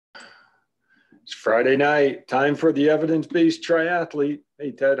It's Friday night, time for the evidence-based triathlete.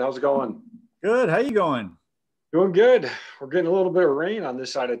 Hey, Ted, how's it going? Good. How you going? Doing good. We're getting a little bit of rain on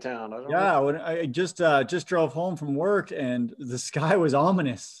this side of town. I don't Yeah, when I just drove home from work and the sky was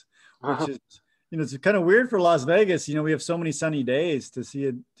ominous, which know. is it's kind of weird for Las Vegas. We have so many sunny days to see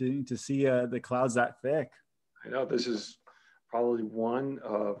it to see the clouds that thick. I know this is probably one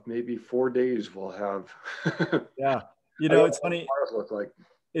of maybe 4 days we'll have. I Yeah, don't know it's what funny. cars look like.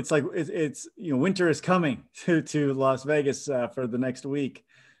 It's like it's winter is coming to Las Vegas for the next week.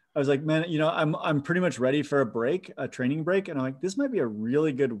 I was like, man, I'm pretty much ready for a break, a training break, and I'm like, this might be a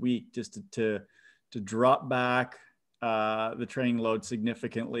really good week just to drop back the training load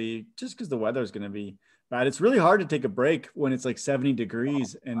significantly, just because the weather is going to be bad. It's really hard to take a break when it's like 70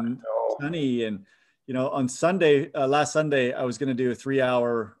 degrees and Oh, sunny. And on Sunday, last Sunday, I was going to do a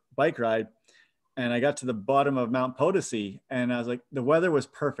 3-hour bike ride, and I got to the bottom of Mount Potosi, and I was like, the weather was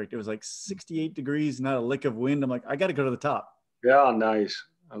perfect. It was like 68 degrees, not a lick of wind. I'm like, I got to go to the top. yeah, nice.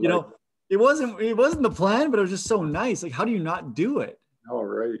 I you like know, it wasn't the plan, but it was just so nice. Like, how do you not do it? All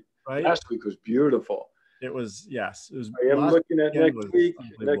right. Right. Last week was beautiful. It was, yes. It was I am last looking at weekend next was week.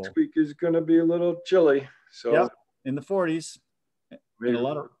 Next unbelievable. week is going to be a little chilly. So Yep. In the 40s and maybe, a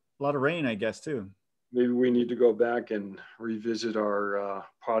lot of rain, I guess, too. maybe we need to go back and revisit our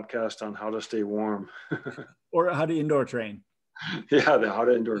podcast on how to stay warm. Or how to indoor train. Yeah, the how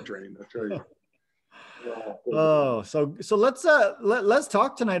to indoor train. That's right. Oh, so let's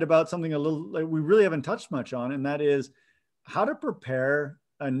talk tonight about something a little like we really haven't touched much on, and that is how to prepare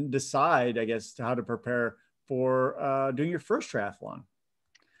and decide, I guess, how to prepare for doing your first triathlon.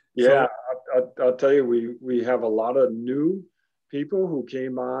 Yeah, I'll tell you, we have a lot of new people who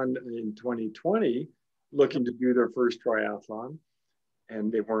came on in 2020 looking to do their first triathlon,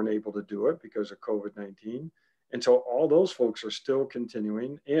 and they weren't able to do it because of COVID-19. And so all those folks are still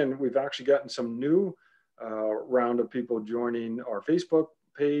continuing. And we've actually gotten some new round of people joining our Facebook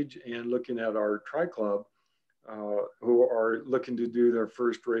page and looking at our Tri Club who are looking to do their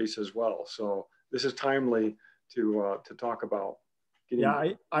first race as well. So this is timely to talk about.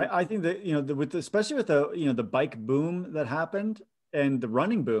 Yeah, I think that especially with the bike boom that happened and the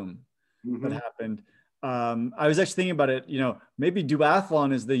running boom that happened. I was actually thinking about it. Maybe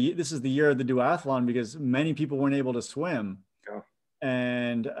duathlon this is the year of the duathlon because many people weren't able to swim. Yeah.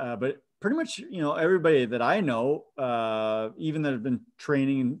 And but pretty much everybody that I know, even that have been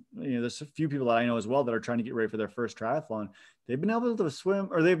training, there's a few people that I know as well that are trying to get ready for their first triathlon. They've been able to swim,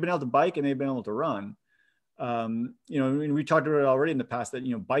 or they've been able to bike, and they've been able to run. And we talked about it already in the past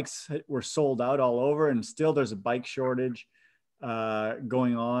that bikes were sold out all over, and still there's a bike shortage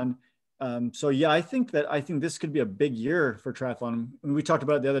going on. So yeah, I think this could be a big year for triathlon. We talked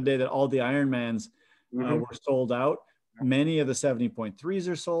about it the other day that all the Ironmans were sold out. Many of the 70.3s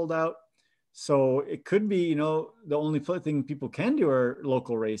are sold out. So it could be, the only thing people can do are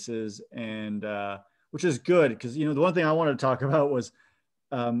local races, and which is good because the one thing I wanted to talk about was,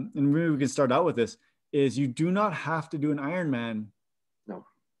 and maybe we can start out with this, is you do not have to do an Ironman. No.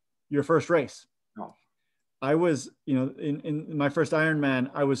 Your first race. No. I was, in my first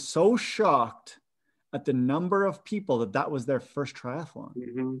Ironman, I was so shocked at the number of people that was their first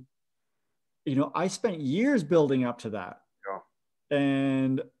triathlon. I spent years building up to that. Yeah.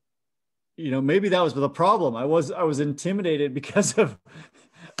 And, maybe that was the problem. I was intimidated because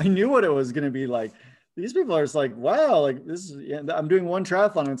I knew what it was going to be like. These people are just like, wow, like I'm doing one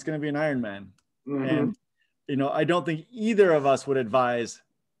triathlon and it's going to be an Ironman. And, I don't think either of us would advise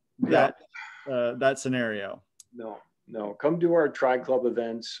that scenario. No. Come to our Tri Club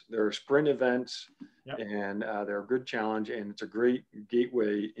events. They're sprint events, yep. And they're a good challenge, and it's a great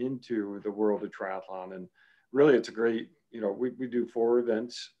gateway into the world of triathlon. And really, it's a great, we do 4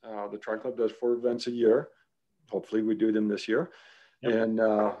 events. The Tri Club does 4 events a year. Hopefully we do them this year. Yep. And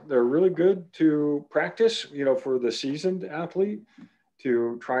they're really good to practice, for the seasoned athlete,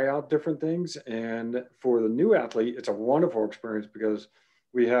 to try out different things. And for the new athlete, it's a wonderful experience because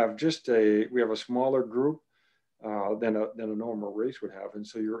we have a smaller group than a normal race would have. And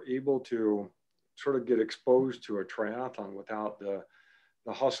so you're able to sort of get exposed to a triathlon without the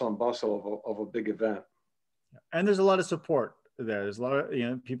hustle and bustle of a big event. And there's a lot of support there. There's a lot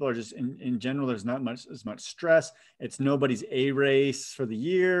of, people are just in general, there's not as much stress. It's nobody's A race for the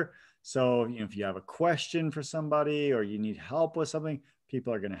year. So, if you have a question for somebody or you need help with something,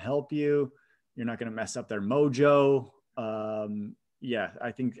 people are going to help you. You're not going to mess up their mojo. Yeah,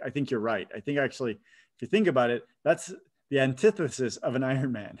 I think you're right. I think actually, if you think about it, that's the antithesis of an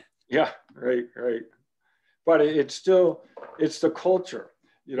Ironman. Yeah, right. But it's the culture,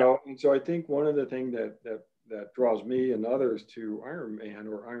 And so I think one of the things that that draws me and others to Ironman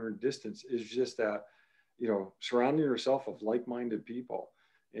or Iron Distance is just that, surrounding yourself of like-minded people.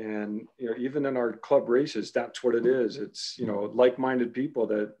 And, even in our club races, that's what it is. It's, like-minded people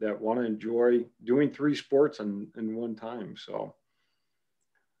that want to enjoy doing 3 sports in one time. So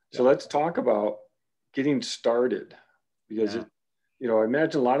let's talk about getting started, because I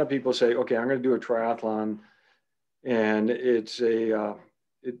imagine a lot of people say, okay, I'm going to do a triathlon, and it's a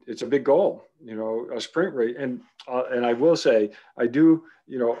big goal, a sprint race. And I will say, I do,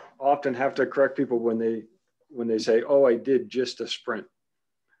 often have to correct people when they say, oh, I did just a sprint.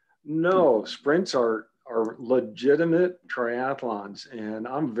 No, sprints are legitimate triathlons. And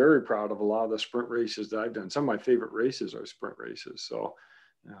I'm very proud of a lot of the sprint races that I've done. Some of my favorite races are sprint races. So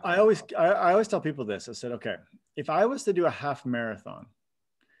I always tell people this. I said, okay, if I was to do a half marathon,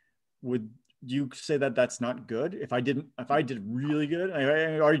 would you say that that's not good? If I did really good,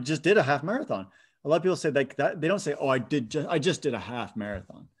 or just did a half marathon, a lot of people say that they don't say, oh, I just did a half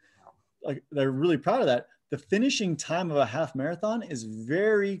marathon. Like, they're really proud of that. The finishing time of a half marathon is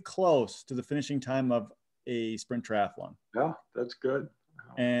very close to the finishing time of a sprint triathlon. Yeah, that's good.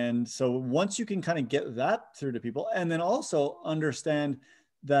 And so once you can kind of get that through to people, and then also understand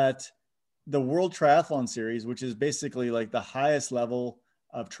that the World Triathlon Series, which is basically like the highest level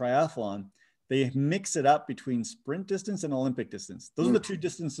of triathlon, they mix it up between sprint distance and Olympic distance. Those are the 2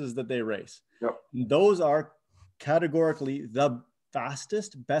 distances that they race. Yep. Those are categorically the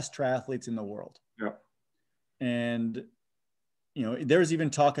fastest, best triathletes in the world. Yep. And, there's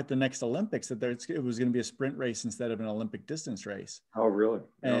even talk at the next Olympics that it was going to be a sprint race instead of an Olympic distance race. Oh, really?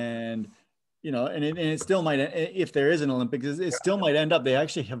 Yep. And, and it still might, if there is an Olympics, it still might end up, they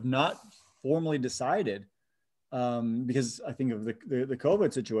actually have not formally decided, because I think of the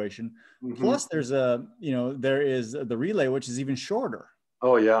COVID situation. Mm-hmm. Plus there's there is the relay, which is even shorter.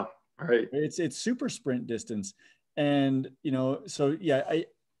 Oh yeah. Right. It's super sprint distance. And, so yeah,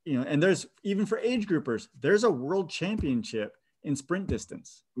 and there's, even for age groupers, there's a world championship in sprint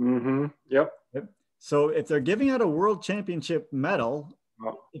distance. Mm-hmm. Yep. So if they're giving out a world championship medal,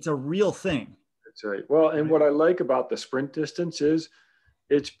 it's a real thing. That's right. Well, and what I like about the sprint distance is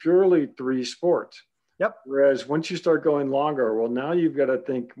it's purely 3 sports. Yep. Whereas once you start going longer, well, now you've got to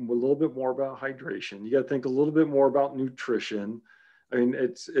think a little bit more about hydration. You got to think a little bit more about nutrition. I mean,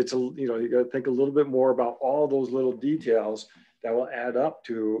 you got to think a little bit more about all those little details that will add up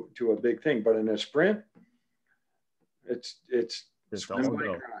to a big thing. But in a sprint, it's swim,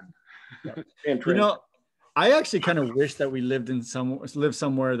 bike, run. And I actually kind of wish that we lived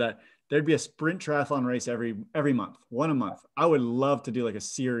somewhere that there'd be a sprint triathlon race every month, one a month. I would love to do like a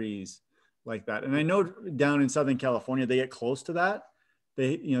series like that. And I know down in Southern California, they get close to that.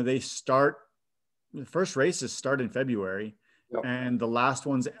 The first races start in February. Yep. And the last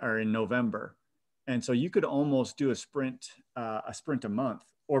ones are in November. And so you could almost do a sprint a month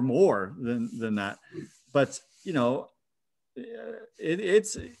or more than that. But,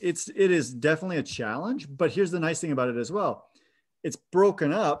 it is definitely a challenge, but here's the nice thing about it as well. It's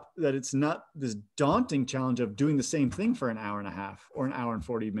broken up, that it's not this daunting challenge of doing the same thing for an hour and a half or an hour and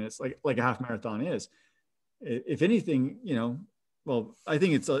 40 minutes, like a half marathon is. If anything, well, I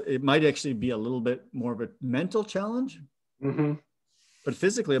think it might actually be a little bit more of a mental challenge. Mm-hmm. But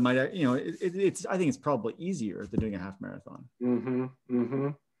physically, it might, I think it's probably easier than doing a half marathon. Mm-hmm. Mm-hmm.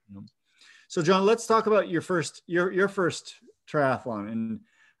 So, John, let's talk about your first triathlon and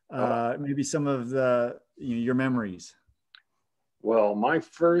maybe some of your memories. Well, my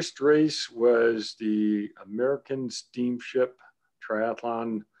first race was the American Steamship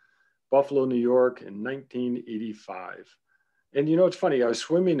Triathlon, Buffalo, New York in 1985. And it's funny, I was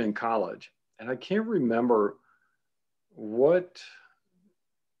swimming in college, and I can't remember what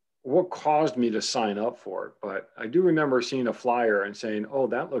caused me to sign up for it, but I do remember seeing a flyer and saying, oh,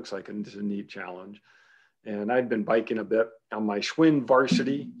 that looks like a neat challenge. And I'd been biking a bit on my Schwinn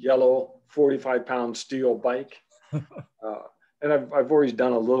Varsity yellow 45-pound steel bike. And I've always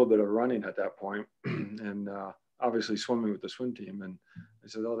done a little bit of running at that point, and obviously swimming with the swim team. And I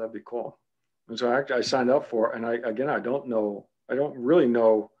said, oh, that'd be cool. And so I signed up for it. And I don't really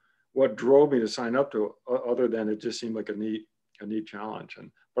know what drove me to sign up to it, other than it just seemed like a neat challenge.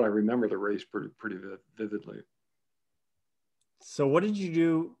 But I remember the race pretty vividly. So what did you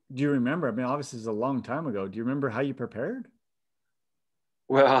do? Do you remember? I mean, obviously it's a long time ago. Do you remember how you prepared?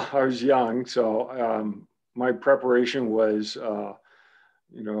 Well, I was young, so my preparation was,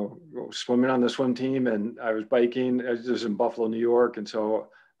 swimming on the swim team, and I was biking. I was in Buffalo, New York, and so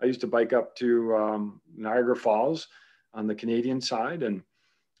I used to bike up to Niagara Falls on the Canadian side. And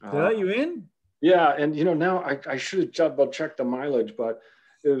did that let you in? Yeah, and now I should have double checked the mileage, but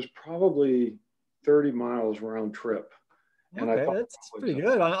it was probably 30 miles round trip. And I Okay, thought that's that was, pretty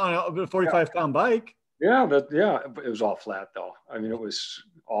good on a 45-pound bike. yeah, it was all flat though. I mean, it was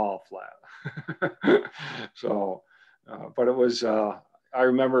all flat. So, but it was, I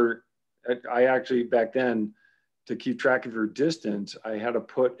remember I actually back then, to keep track of your distance, I had to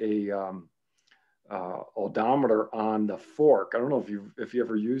put a odometer on the fork. I don't know if you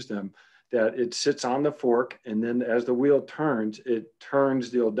ever used them, that it sits on the fork, and then as the wheel turns, it turns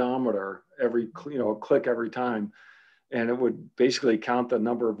the odometer every, click every time. And it would basically count the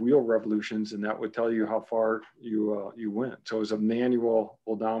number of wheel revolutions, and that would tell you how far you went. So it was a manual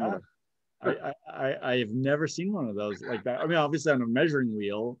Yeah. odometer. I have never seen one of those like that. I mean, obviously on a measuring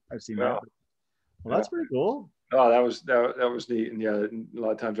wheel, I've seen Yeah, that. Well, yeah. that's pretty cool. Oh, that was neat. And yeah, a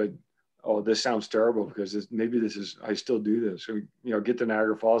lot of times this sounds terrible because I still do this. So, get to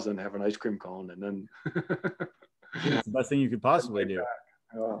Niagara Falls and have an ice cream cone, and then It's the best thing you could possibly do.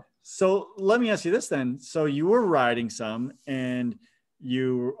 uh, So let me ask you this then. So you were riding some, and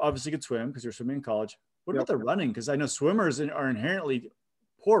you obviously could swim because you're swimming in college. What yeah. about the running? Because I know swimmers are inherently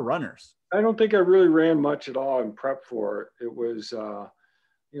poor runners. I don't think I really ran much at all in prep for it. It was,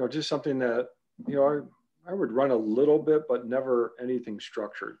 just something that, I would run a little bit, but never anything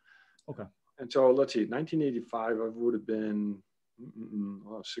structured. Okay. And so let's see, 1985, I would have been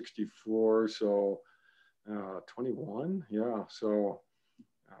 64, so 21. Yeah. So,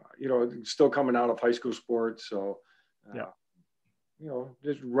 still coming out of high school sports. So, Yeah.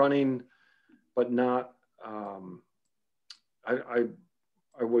 just running, but not, I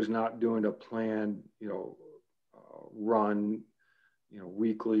was not doing a planned, run,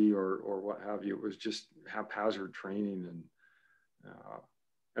 weekly or what have you. It was just haphazard training.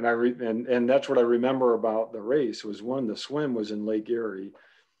 And that's what I remember about the race was the swim was in Lake Erie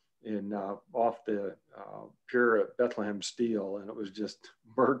off the pier at Bethlehem Steel. And it was just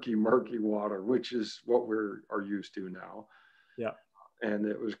murky water, which is what are used to now. Yeah. And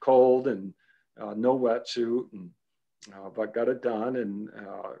it was cold and no wetsuit, but got it done. And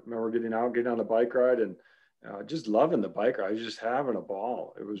remember getting on the bike ride and just loving the bike ride. I was just having a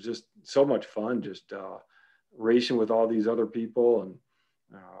ball. It was just so much fun, just racing with all these other people.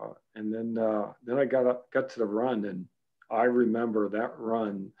 And then I got to the run, and I remember that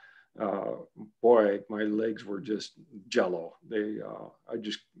run. Boy, my legs were just jello. I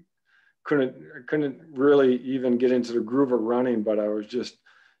just couldn't really even get into the groove of running, but I was just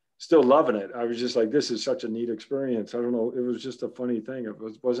still loving it. I was just like, this is such a neat experience. I don't know. It was just a funny thing.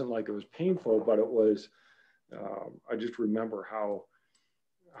 Wasn't like it was painful, but it was, I just remember how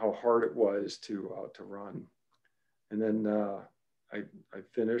hard it was to run. And then I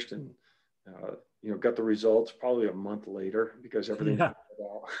finished and, got the results probably a month later because everything Yeah.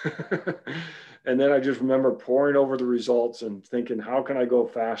 out. And then I just remember poring over the results and thinking, how can I go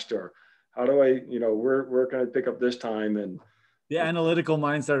faster? How do I, where can I pick up this time? And The analytical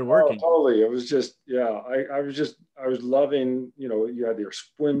mind started working. Totally. It was just, yeah, I was loving, you had your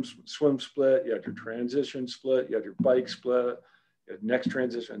swim split, you had your transition split, you had your bike split, you had next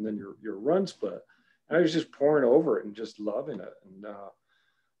transition, and then your run split. And I was just pouring over it and just loving it. And,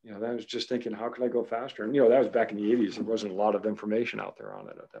 I was just thinking, how can I go faster? And, that was back in the 80s. There wasn't a lot of information out there on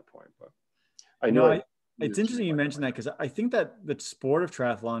it at that point, but I knew it. It's interesting you mentioned that because I think that the sport of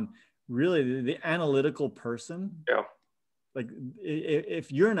triathlon, really the analytical person, yeah. Like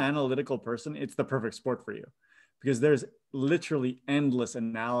if you're an analytical person, it's the perfect sport for you because there's literally endless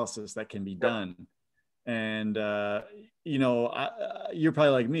analysis that can be done. And, you're probably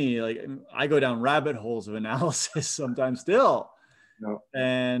like me, like I go down rabbit holes of analysis sometimes still. No.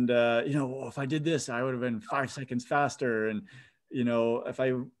 And, if I did this, I would have been 5 seconds faster. And,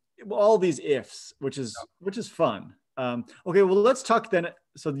 all these ifs, which is fun. Okay. Well, let's talk then.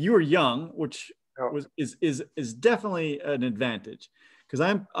 So you were young, which is definitely an advantage because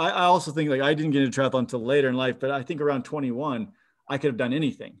I also think like I didn't get into triathlon until later in life, but I think around 21 I could have done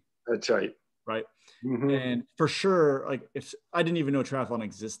anything. That's right. Right. Mm-hmm. And for sure, like if I didn't even know triathlon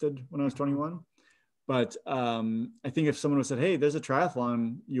existed when I was 21, but I think if someone would said, hey, there's a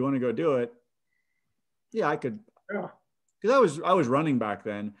triathlon, you want to go do it? Yeah, I could. Yeah. Because I was running back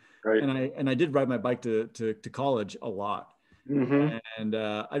then. Right. And I did ride my bike to college a lot. Mm-hmm. And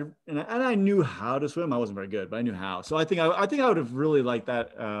I knew how to swim. I wasn't very good, but I knew how. So I think I would have really liked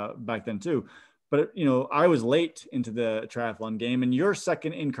that back then too. But I was late into the triathlon game, and your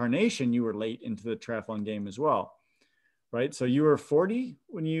second incarnation, you were late into the triathlon game as well, right? So you were 40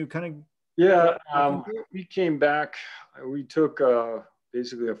 when you kind of we came back. We took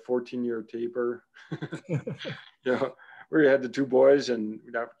basically a 14-year taper. We had the two boys, and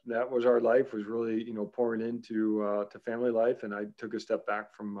that was our life, was really, pouring into to family life. And I took a step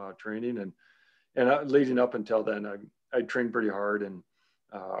back from training, and, And leading up until then, I trained pretty hard, and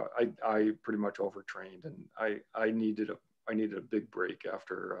I pretty much overtrained, and I needed a big break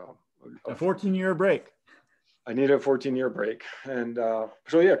after a 14-year break. I needed a 14-year break. And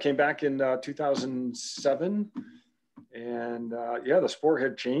so, yeah, came back in 2007. And yeah, the sport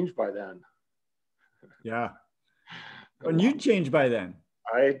had changed by then. Yeah. And you changed by then.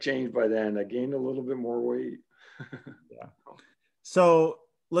 I had changed by then. I gained a little bit more weight. Yeah. So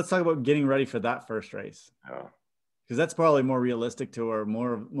let's talk about getting ready for that first race. Yeah. Because that's probably more realistic to where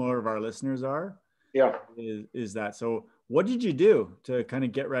more of our listeners are. Yeah. Is that so? What did you do to kind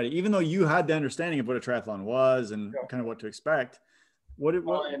of get ready, even though you had the understanding of what a triathlon was and kind of what to expect?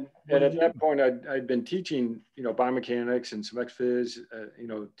 And at that point, I'd been teaching, biomechanics and some ex-phys,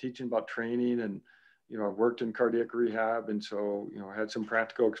 teaching about training, and I worked in cardiac rehab, and so I had some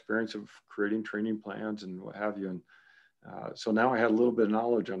practical experience of creating training plans and what have you. And so now I had a little bit of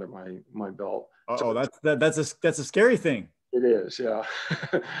knowledge under my belt. Oh, that's a scary thing. It is, yeah.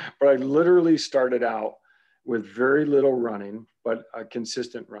 But I literally started out with very little running, but a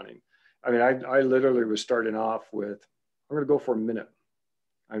consistent running. I mean, I literally was starting off with, I'm going to go for a minute.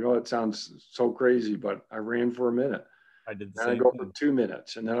 I know it sounds so crazy, but I ran for a minute. I did the and same I go thing. for 2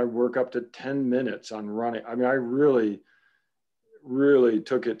 minutes, and then I work up to 10 minutes on running. I mean, I really, really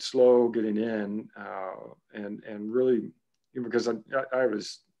took it slow getting in, and really, because I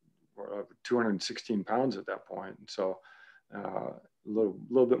was 216 pounds at that point, and so a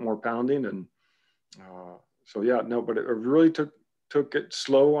little bit more pounding, and so yeah, no, but it really took it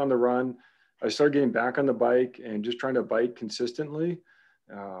slow on the run. I started getting back on the bike and just trying to bike consistently.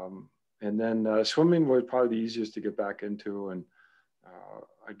 And then swimming was probably the easiest to get back into, and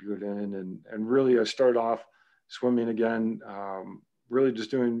I'd get in and really I started off swimming again, really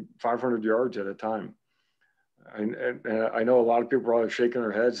just doing 500 yards at a time. And I know a lot of people are probably shaking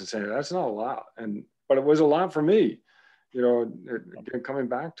their heads and saying that's not a lot, but it was a lot for me, again, coming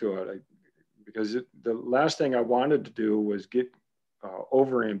back to it, because the last thing I wanted to do was get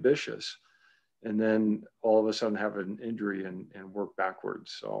over ambitious and then all of a sudden have an injury and work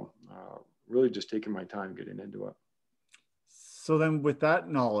backwards. So really just taking my time getting into it. So then with that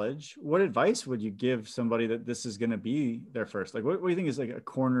knowledge, what advice would you give somebody that this is going to be their first? Like, what do you think is like a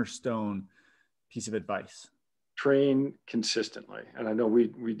cornerstone piece of advice? Train consistently. And I know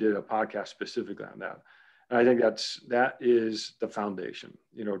we did a podcast specifically on that. And I think that is the foundation.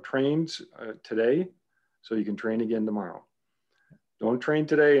 Trains today so you can train again tomorrow. Don't train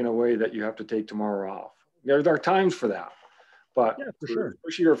today in a way that you have to take tomorrow off. There are times for that, but yeah, for sure.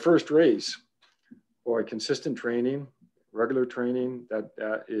 Especially your first race, boy, consistent training, regular training, that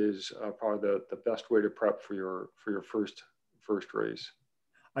is probably the best way to prep for your first race.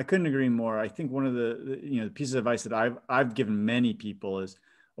 I couldn't agree more. I think one of the pieces of advice that I've given many people is,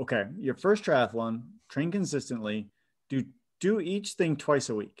 okay, your first triathlon, train consistently, do each thing twice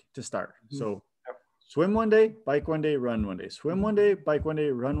a week to start. Mm-hmm. So swim one day, bike one day, run one day. Swim one day, bike one day,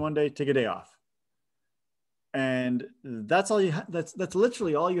 run one day, take a day off. And that's all that's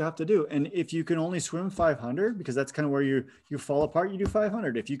literally all you have to do. And if you can only swim 500, because that's kind of where you fall apart, you do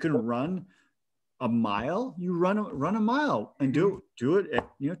 500. If you can run a mile, you run a mile, and do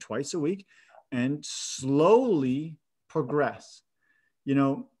it twice a week and slowly progress.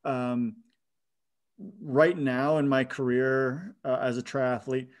 Right now in my career as a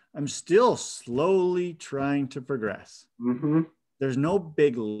triathlete, I'm still slowly trying to progress. Mm-hmm. There's no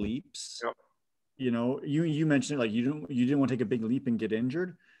big leaps. Yep. You mentioned it, like you didn't want to take a big leap and get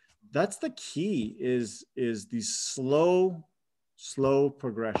injured. That's the key is these slow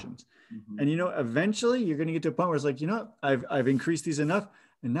progressions. Mm-hmm. And eventually you're going to get to a point where it's like, I've increased these enough,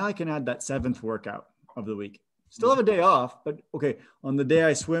 and now I can add that 7th workout of the week. Still have a day off, but okay, on the day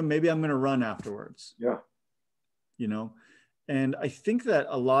I swim, maybe I'm going to run afterwards. Yeah. And I think that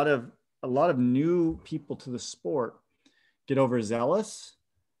a lot of new people to the sport get overzealous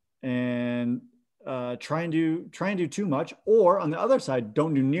and try and do too much, or on the other side,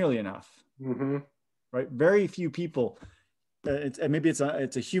 don't do nearly enough. Mm-hmm. Right? Very few people. Maybe it's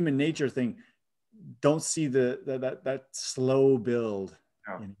a human nature thing. Don't see that slow build.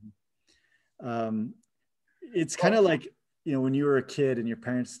 Yeah. It's kind of like, when you were a kid and your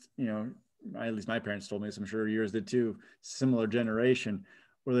parents, at least my parents told me this, I'm sure yours did too, similar generation,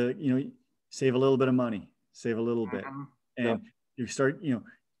 where they, save a little bit of money, save a little bit. And you start, a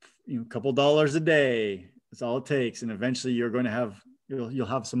couple dollars a day, that's all it takes. And eventually you're going to have, you'll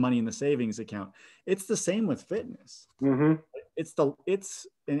have some money in the savings account. It's the same with fitness. Mm-hmm. It's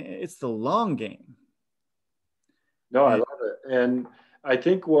the long game. No, I love it. And I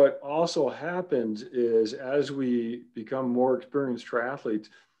think what also happens is as we become more experienced triathletes,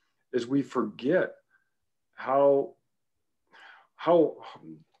 is we forget how how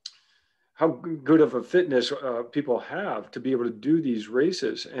how good of a fitness people have to be able to do these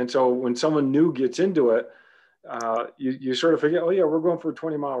races. And so when someone new gets into it, you sort of forget, oh yeah, we're going for a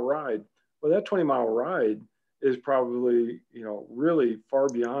 20-mile ride. Well, that 20-mile ride is probably, really far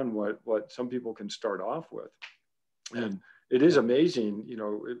beyond what some people can start off with. And it is amazing,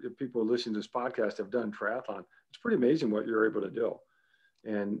 if people listening to this podcast have done triathlon, it's pretty amazing what you're able to do.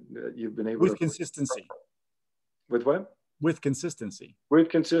 And you've been able with to. consistency. With what? With consistency. With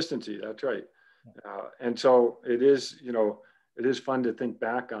consistency, that's right. And so it is, it is fun to think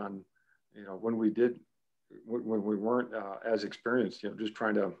back on, when we weren't as experienced, just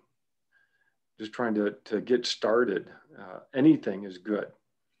trying to get started. Anything is good.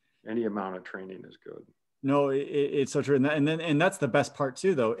 Any amount of training is good. No, it's so true. And that's the best part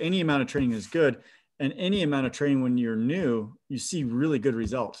too, though. Any amount of training is good. And any amount of training when you're new, you see really good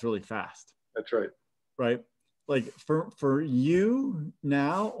results really fast. That's right. Right. Like for you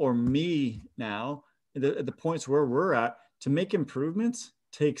now or me now, at the points where we're at, to make improvements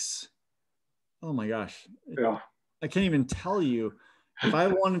takes, oh my gosh. Yeah. I can't even tell you. If I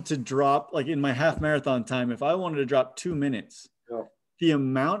wanted to drop, like in my half marathon time, if I wanted to drop 2 minutes, Yeah. the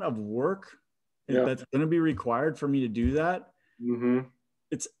amount of work that's going to be required for me to do that,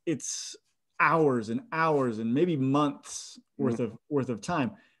 it's hours and hours and maybe months worth of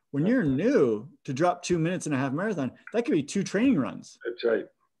time. When you're new, to drop 2 minutes in a half marathon, that could be 2 training runs. That's right.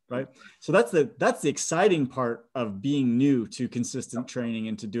 Right. So that's the exciting part of being new to consistent training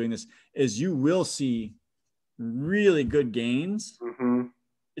and to doing this, is you will see really good gains.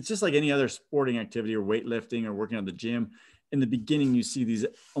 It's just like any other sporting activity or weightlifting or working at the gym. In the beginning, you see these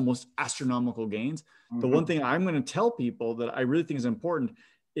almost astronomical gains. The one thing I'm going to tell people that I really think is important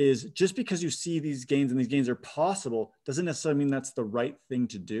is, just because you see these gains and these gains are possible doesn't necessarily mean that's the right thing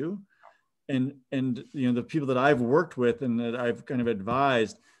to do. And the people that I've worked with and that I've kind of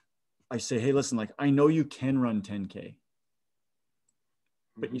advised, I say, hey, listen, like, I know you can run 10K,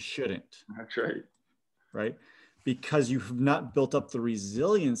 but you shouldn't. That's right. Right? Because you have not built up the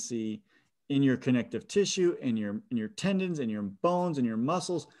resiliency in your connective tissue, in your tendons, and your bones, and your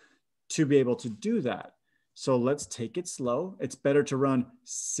muscles to be able to do that. So let's take it slow. It's better to run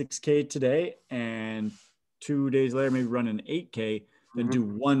 6K today and 2 days later maybe run an 8K than do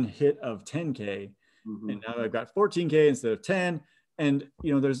one hit of 10K. And now I've got 14K instead of 10. And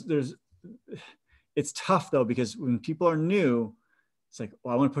it's tough though, because when people are new, it's like,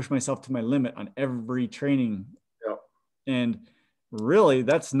 well, I want to push myself to my limit on every training. And really,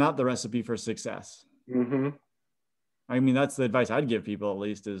 that's not the recipe for success. I mean, that's the advice I'd give people, at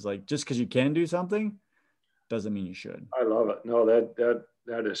least, is like, just because you can do something doesn't mean you should. I love it. No,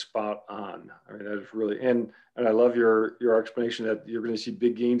 that is spot on. I mean, that is really, and I love your explanation that you're going to see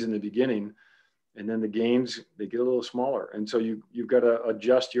big gains in the beginning, and then the gains, they get a little smaller. And so you've got to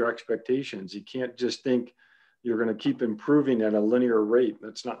adjust your expectations. You can't just think you're going to keep improving at a linear rate.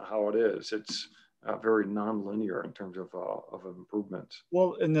 That's not how it is. It's very non-linear in terms of improvements.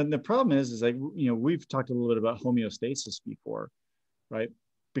 Well, and then the problem is like, we've talked a little bit about homeostasis before, right?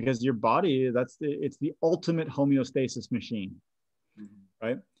 Because your body, it's the ultimate homeostasis machine,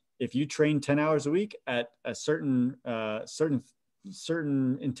 right? If you train 10 hours a week at a certain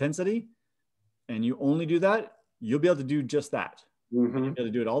intensity, and you only do that, you'll be able to do just that. You'll be able to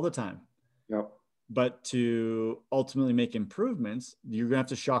do it all the time. Yep. But to ultimately make improvements, you're going to have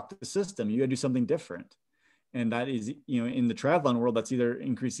to shock the system. You got to do something different. And that is, in the triathlon world, that's either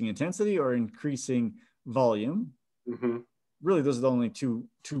increasing intensity or increasing volume. Really, those are the only two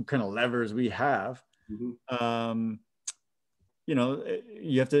kind of levers we have. You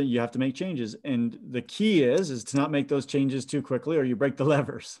have to make changes. And the key is to not make those changes too quickly, or you break the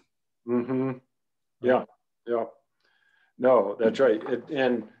levers. Yeah. No, that's right.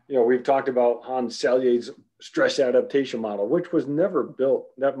 And we've talked about Hans Selye's stress adaptation model, which was never built.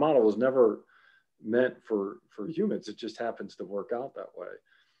 That model was never meant for humans. It just happens to work out that way.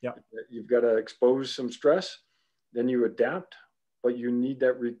 Yeah. You've got to expose some stress, then you adapt, but you need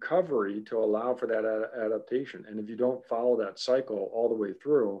that recovery to allow for that adaptation. And if you don't follow that cycle all the way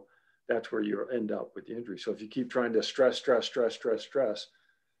through, that's where you end up with the injury. So if you keep trying to stress,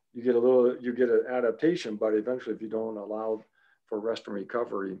 you get an adaptation, but eventually if you don't allow for rest and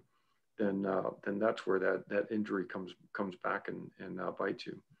recovery, then that's where that injury comes back and bites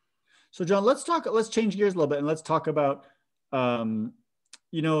you. So John, let's change gears a little bit, and let's talk about, some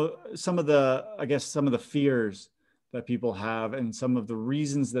of the fears that people have, and some of the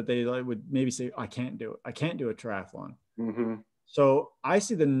reasons that they would maybe say, I can't do a triathlon. So I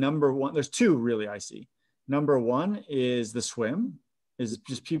see there's two really I see. Number one is the swim. is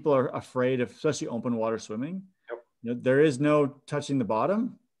just people are afraid of, especially open water swimming. Yep. You know, there is no touching the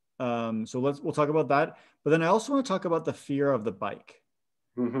bottom. So we'll talk about that. But then I also want to talk about the fear of the bike.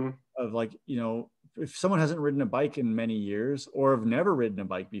 Mm-hmm. Of like, you know, if someone hasn't ridden a bike in many years or have never ridden a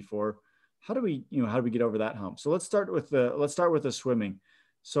bike before, how do we get over that hump? So let's start with the swimming.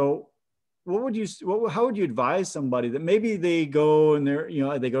 So how would you advise somebody that maybe they go and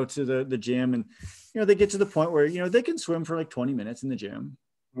they go to the gym and, they get to the point where, they can swim for like 20 minutes in the gym.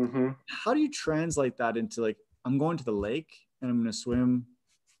 Mm-hmm. How do you translate that into like, I'm going to the lake and I'm going to swim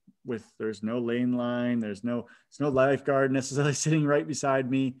there's no lane line. There's no lifeguard necessarily sitting right beside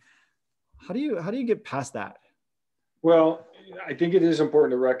me. How do you get past that? Well, I think it is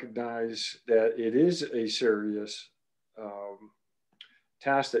important to recognize that it is a serious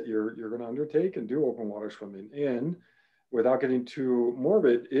task that you're going to undertake and do open water swimming. And without getting too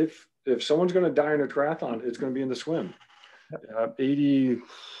morbid, if someone's going to die in a triathlon, it's going to be in the swim. 80-90%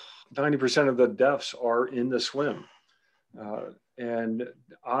 of the deaths are in the swim. And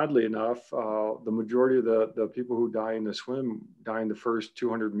oddly enough, the majority of the people who die in the swim die in the first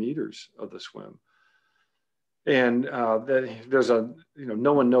 200 meters of the swim. And there's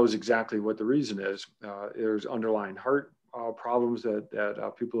no one knows exactly what the reason is. There's underlying heart problems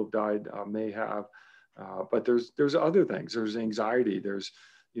that people who've died may have, but there's other things. There's anxiety. There's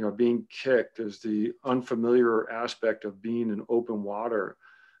being kicked. There's the unfamiliar aspect of being in open water,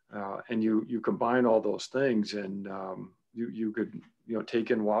 and you combine all those things, and you could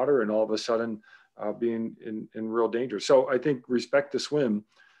take in water and all of a sudden be in real danger. So I think respect the swim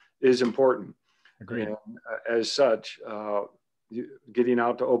is important. Agreed. And as such, getting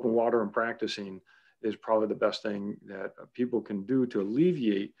out to open water and practicing is probably the best thing that people can do to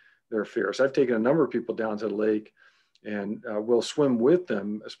alleviate their fears. I've taken a number of people down to the lake and we'll swim with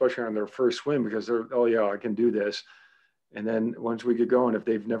them, especially on their first swim, because they're, oh yeah, I can do this. And then once we get going, if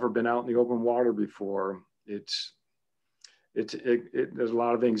they've never been out in the open water before, there's a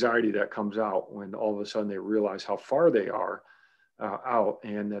lot of anxiety that comes out when all of a sudden they realize how far they are out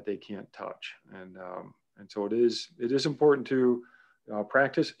and that they can't touch. And so it is important to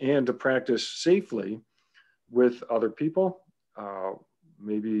practice and to practice safely with other people.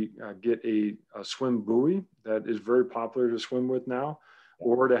 Maybe get a swim buoy that is very popular to swim with now,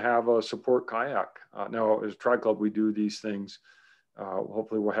 or to have a support kayak. Now, as Tri Club, we do these things.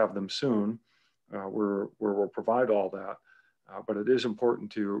 Hopefully we'll have them soon where we'll provide all that. But it is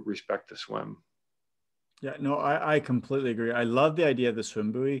important to respect the swim. Yeah, no, I completely agree. I love the idea of the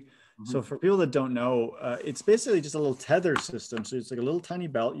swim buoy. Mm-hmm. So for people that don't know, it's basically just a little tether system. So it's like a little tiny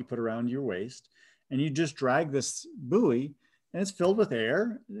belt you put around your waist, and you just drag this buoy, and it's filled with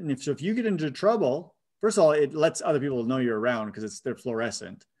air. And if you get into trouble, first of all, it lets other people know you're around because they're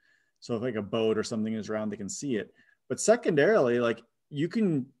fluorescent. So if like a boat or something is around, they can see it. But secondarily, like you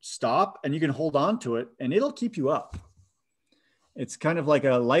can stop and you can hold on to it, and it'll keep you up. It's kind of like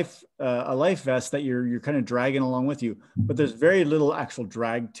a life vest that you're kind of dragging along with you, but there's very little actual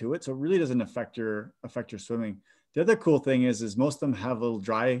drag to it, so it really doesn't affect your swimming. The other cool thing is most of them have little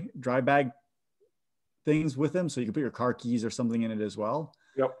dry bag things with them, so you can put your car keys or something in it as well.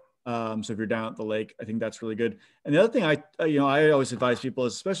 Yep. So if you're down at the lake, I think that's really good. And the other thing I always advise people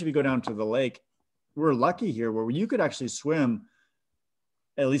is, especially if you go down to the lake, we're lucky here where you could actually swim,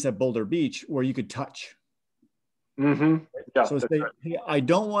 at least at Boulder Beach, where you could touch. Mm-hmm. Yeah, so say, right. Hey, I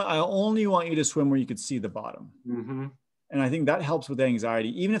only want you to swim where you could see the bottom. Mm-hmm. And I think that helps with anxiety.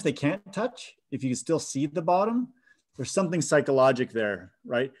 Even if they can't touch, if you can still see the bottom, there's something psychologic there,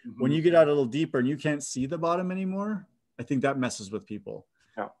 right? Mm-hmm. When you get out a little deeper and you can't see the bottom anymore, I think that messes with people.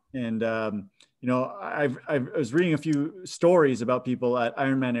 Yeah. And, I was reading a few stories about people at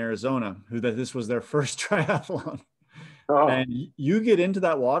Ironman Arizona that this was their first triathlon. Oh. And you get into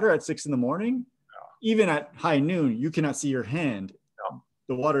that water at 6 a.m, even at high noon, you cannot see your hand. Yeah.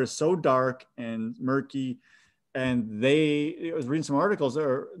 The water is so dark and murky. And I was reading some articles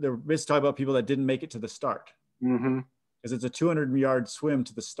they're basically talking about people that didn't make it to the start. Mm-hmm. Because it's a 200-yard swim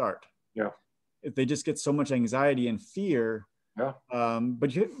to the start. Yeah. If they just get so much anxiety and fear. Yeah.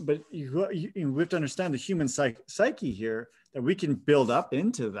 But you have to understand the human psyche here, that we can build up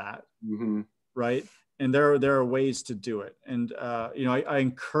into that. Mm-hmm. Right. And there are ways to do it. And, I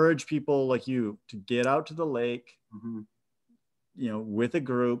encourage people like you to get out to the lake, mm-hmm. With a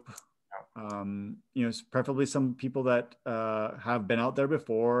group, preferably some people that have been out there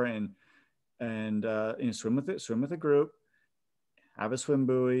before and swim with a group, have a swim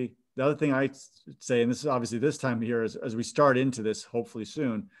buoy. The other thing I say, and this is obviously this time of year as we start into this, hopefully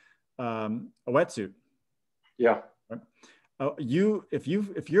soon, a wetsuit. Yeah. If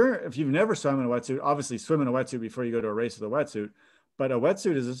you've never swum in a wetsuit, obviously swim in a wetsuit before you go to a race with a wetsuit. but a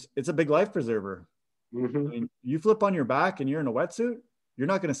wetsuit it's a big life preserver. Mm-hmm. I mean, you flip on your back and you're in a wetsuit, you're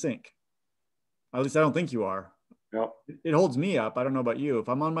not going to sink. At least I don't think you are. Yep. It holds me up. I don't know about you. If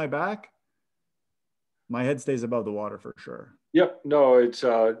I'm on my back, my head stays above the water for sure. Yep. No, it's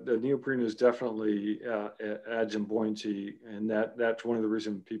the neoprene is definitely adds in buoyancy, and that's one of the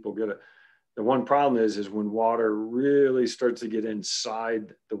reasons people get it. The one problem is when water really starts to get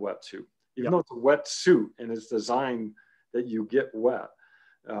inside the wetsuit, even Yep. though it's a wetsuit and it's designed that you get wet.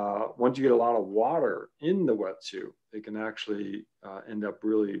 Once you get a lot of water in the wetsuit, it can actually end up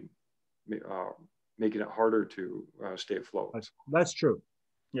really making it harder to stay afloat. That's true.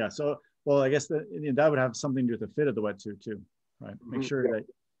 Yeah. So, well, I guess that would have something to do with the fit of the wetsuit too, right? Make sure that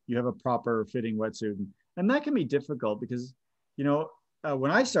you have a proper fitting wetsuit, and that can be difficult because,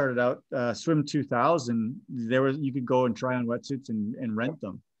 when I started out, Swim 2000, you could go and try on wetsuits and rent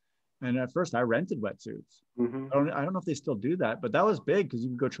them. And at first, I rented wetsuits. Mm-hmm. I don't know if they still do that, but that was big because you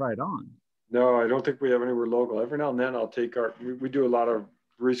could go try it on. No, I don't think we have anywhere local. Every now and then, I'll take we do a lot of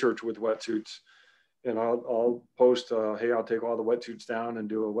research with wetsuits, and I'll post, hey, I'll take all the wetsuits down and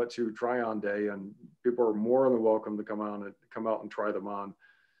do a wetsuit try-on day, and people are more than welcome to come out and try them on.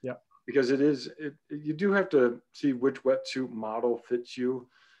 Yeah, because you do have to see which wetsuit model fits you,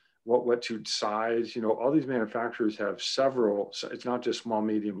 what wetsuit size. All these manufacturers have several. So it's not just small,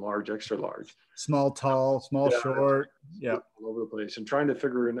 medium, large, extra large. Small, tall, small, short. Yeah, all over the place. And trying to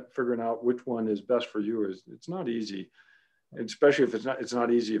figuring out which one is best for you it's not easy, especially if it's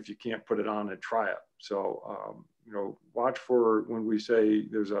not easy if you can't put it on and try it. So watch for when we say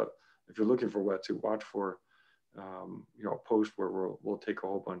if you're looking for wetsuit, watch for a post where we'll take a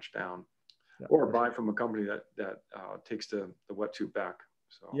whole bunch down, or buy from a company that takes the wetsuit back.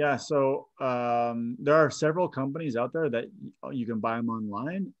 So yeah, so there are several companies out there that you can buy them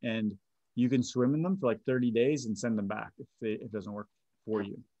online, and you can swim in them for like 30 days and send them back if it doesn't work for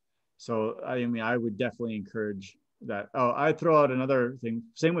you. So I mean, I would definitely encourage that. Oh, I throw out another thing.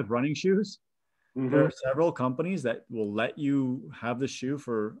 Same with running shoes. Mm-hmm. There are several companies that will let you have the shoe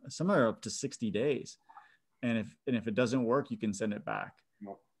for somewhere up to 60 days. And if it doesn't work, you can send it back.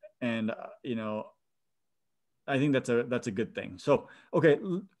 Yep. And I think that's a good thing. So, okay,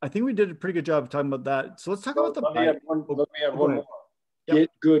 I think we did a pretty good job of talking about that. So let's talk about the bike. Let me have one more. Yep. Get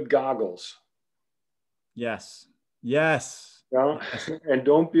good goggles. Yes. And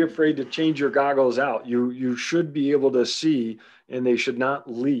don't be afraid to change your goggles out. You should be able to see, and they should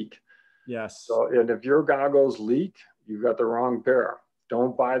not leak. Yes. So, and if your goggles leak, you've got the wrong pair.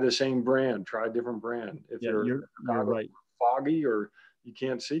 Don't buy the same brand. Try a different brand. If you're right, foggy or you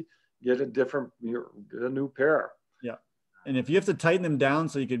can't see, get a new pair. Yeah. And if you have to tighten them down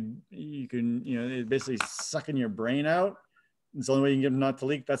so you can basically sucking your brain out, it's the only way you can get them not to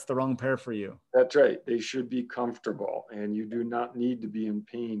leak. That's the wrong pair for you. That's right. They should be comfortable, and you do not need to be in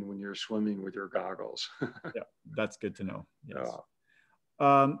pain when you're swimming with your goggles. Yeah, that's good to know. Yes.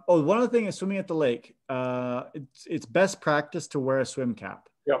 One other thing is swimming at the lake. It's best practice to wear a swim cap.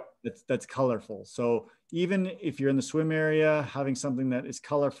 Yep. That's colorful. So even if you're in the swim area, having something that is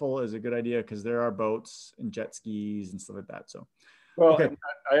colorful is a good idea because there are boats and jet skis and stuff like that. So, well, okay.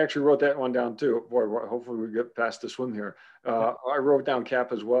 I actually wrote that one down too. Boy, hopefully we get past the swim here. I wrote down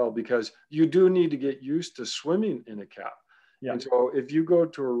cap as well because you do need to get used to swimming in a cap. Yeah. And so if you go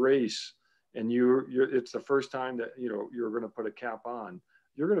to a race and it's the first time that you're going to put a cap on,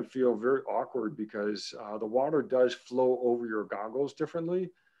 you're going to feel very awkward because the water does flow over your goggles differently.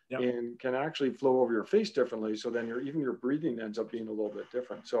 Yep. And can actually flow over your face differently. So then your breathing ends up being a little bit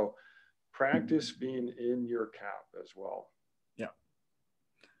different. So practice being in your cap as well. Yeah.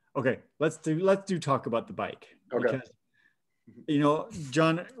 Okay. Let's talk about the bike. Okay. Because,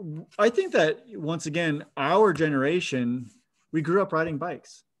 John, I think that once again, our generation, we grew up riding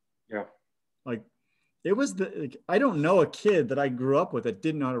bikes. Yeah. Like it was I don't know a kid that I grew up with that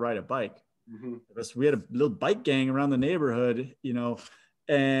didn't know how to ride a bike. Mm-hmm. We had a little bike gang around the neighborhood,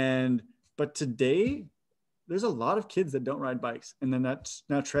 but today there's a lot of kids that don't ride bikes, and then that's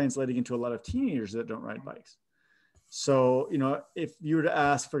now translating into a lot of teenagers that don't ride bikes. So, if you were to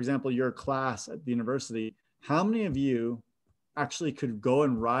ask, for example, your class at the university, how many of you actually could go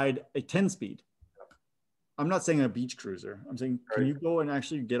and ride a 10-speed? I'm not saying a beach cruiser. I'm saying, can you go and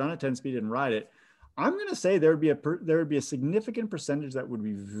actually get on a 10-speed and ride it? I'm going to say there would be a significant percentage that would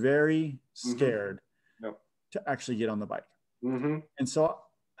be very scared to actually get on the bike. Mm-hmm. And so,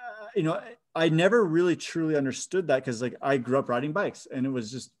 I never really truly understood that because I grew up riding bikes and it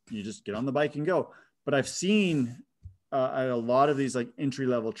was just, you just get on the bike and go. But I've seen at a lot of these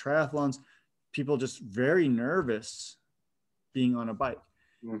entry-level triathlons, people just very nervous being on a bike.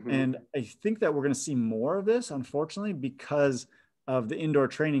 Mm-hmm. And I think that we're going to see more of this, unfortunately, because of the indoor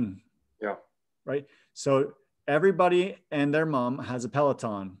training. Yeah. Right. So everybody and their mom has a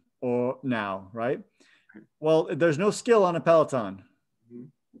Peloton or now, right? Well, there's no skill on a Peloton,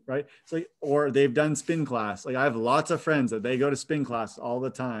 right? It's like, or they've done spin class. Like I have lots of friends that they go to spin class all the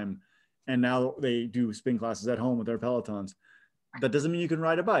time. And now they do spin classes at home with their Pelotons. That doesn't mean you can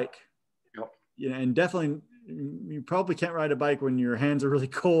ride a bike. Yep. You know, and definitely you probably can't ride a bike when your hands are really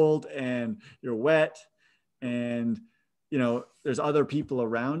cold and you're wet and, you know, there's other people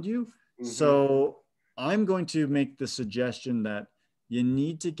around you. So I'm going to make the suggestion that you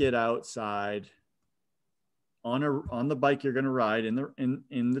need to get outside on the bike you're going to ride in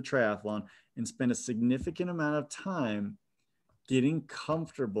the triathlon and spend a significant amount of time getting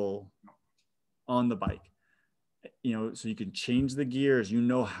comfortable on the bike. You know, so you can change the gears, you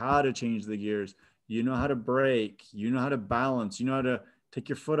know how to change the gears, you know how to brake, you know how to balance, you know how to take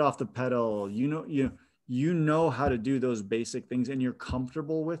your foot off the pedal, you know how to do those basic things and you're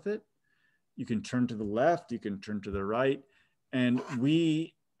comfortable with it. You can turn to the left, you can turn to the right. And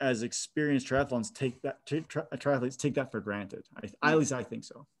we, as experienced triathletes, take that for granted. At least I think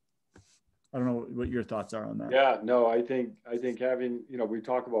so. I don't know what your thoughts are on that. Yeah, no, I think having, you know, we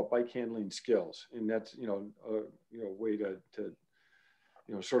talk about bike handling skills, and that's, way to,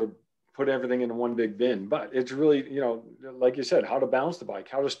 sort of put everything into one big bin. But it's really, like you said, how to balance the bike,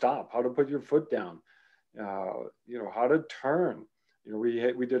 how to stop, how to put your foot down, how to turn. You know,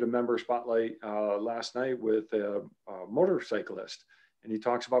 we did a member spotlight last night with a motorcyclist, and he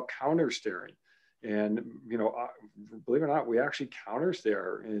talks about counter steering. And, believe it or not, we actually counter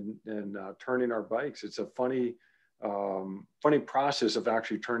steer in turning our bikes. It's a funny process of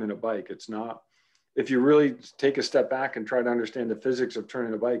actually turning a bike. It's not, if you really take a step back and try to understand the physics of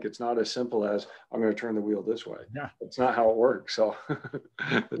turning a bike, it's not as simple as I'm going to turn the wheel this way. Yeah. It's not how it works. So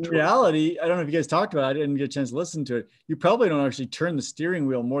in reality, I don't know if you guys talked about it. I didn't get a chance to listen to it. You probably don't actually turn the steering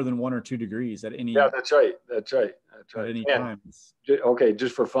wheel more than 1 or 2 degrees at any. Yeah, that's right. At any time. Okay,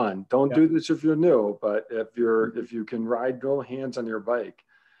 just for fun. Don't do this if you're new, but if you can go hands on your bike,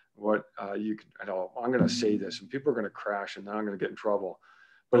 I'm going to say this, and people are going to crash, and then I'm going to get in trouble.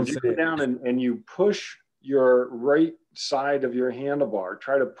 But if you go down and you push your right side of your handlebar,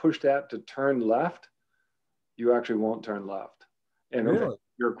 try to push that to turn left, you actually won't turn left. And really?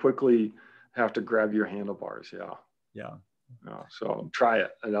 You'll quickly have to grab your handlebars. Yeah. Yeah. So try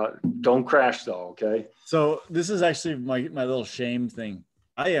it. Don't crash though. Okay. So this is actually my little shame thing.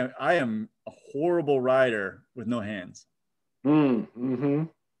 I am a horrible rider with no hands.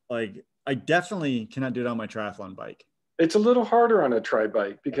 Like I definitely cannot do it on my triathlon bike. It's a little harder on a tri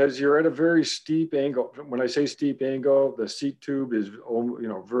bike because you're at a very steep angle. When I say steep angle, the seat tube is,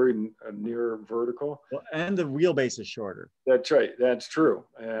 very near vertical. Well, and the wheelbase is shorter. That's right. That's true.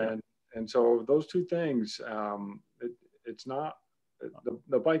 And so those two things, it's not,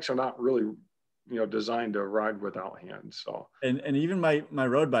 the bikes are not really, designed to ride without hands. So, and even my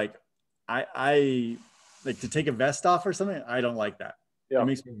road bike, I like to take a vest off or something. I don't like that. Yeah. It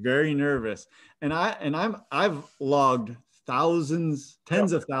makes me very nervous. And I've logged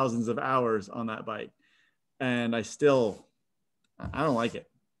tens of thousands of hours on that bike. And I don't like it.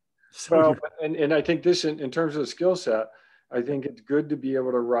 So, and I think this in terms of the skill set, I think it's good to be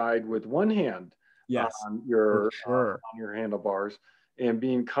able to ride with one hand on your handlebars and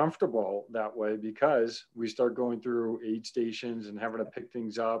being comfortable that way, because we start going through aid stations and having to pick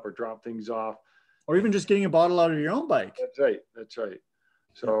things up or drop things off. Or even just getting a bottle out of your own bike. That's right.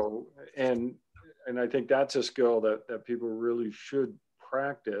 So, and I think that's a skill that people really should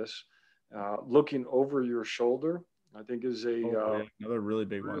practice. Looking over your shoulder, I think, is another really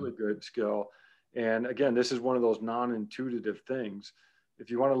big one. Really good skill. And again, this is one of those non-intuitive things. If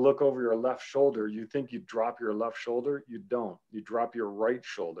you want to look over your left shoulder, you think you drop your left shoulder. You don't. You drop your right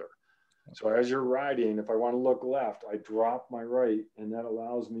shoulder. So as you're riding, if I want to look left, I drop my right, and that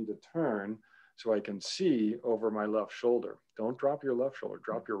allows me to turn so I can see over my left shoulder. Don't drop your left shoulder,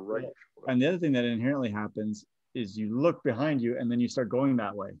 drop your right shoulder. And the other thing that inherently happens is you look behind you and then you start going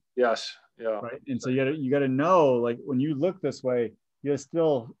that way. Yes. Yeah. Right. And so you got to know, like, when you look this way, you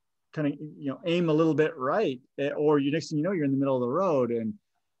still kind of, aim a little bit right, or you, next thing you know, you're in the middle of the road. And,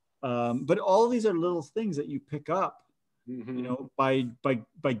 but all these are little things that you pick up, by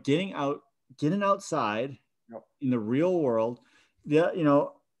getting outside in the real world. Yeah.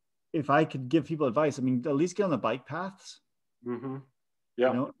 If I could give people advice, I mean, at least get on the bike paths.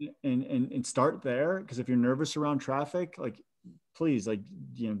 Yeah. And start there. Because if you're nervous around traffic, like, please, like,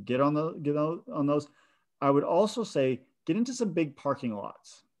 get on those. I would also say get into some big parking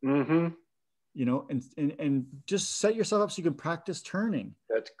lots. And just set yourself up so you can practice turning.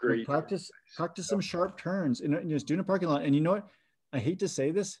 That's great. Practice some sharp turns and just doing a parking lot. And you know what? I hate to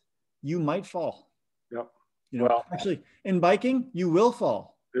say this, you might fall. Yep. You know, Well, actually in biking, you will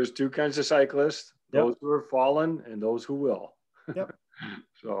fall. there's two kinds of cyclists, Yep. those who have fallen and those who will. Yep.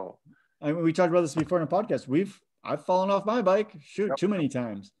 So, I mean, we talked about this before in a podcast. I've fallen off my bike, yep. too many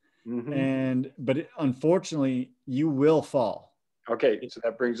times. Mm-hmm. Unfortunately, you will fall. Okay, so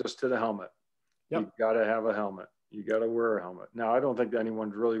that brings us to the helmet. Yep. You got to have a helmet. You got to wear a helmet. Now, I don't think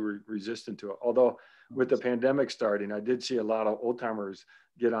anyone's really resistant to it. Although with the pandemic starting, I did see a lot of old timers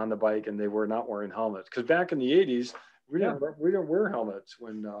get on the bike and they were not wearing helmets. Because back in the 80s, we didn't wear helmets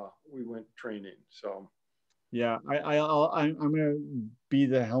when we went training. So, yeah, I'm going to be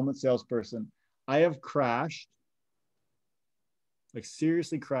the helmet salesperson. I have crashed, like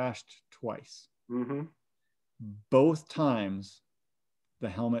seriously crashed twice. mm-hmm. Both times, the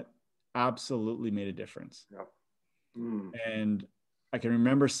helmet absolutely made a difference. Yep. Mm. And I can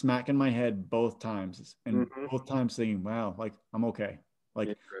remember smacking my head both times, and Mm-hmm. both times thinking, "Wow, like I'm okay." Like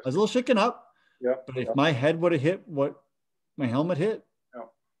I was a Interesting. little shaken up, Yep. but if my head would have hit what my helmet hit,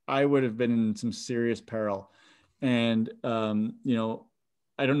 Yep. I would have been in some serious peril. And you know,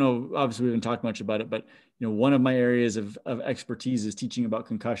 I don't know. Obviously, we haven't talked much about it, but you know, one of my areas of expertise is teaching about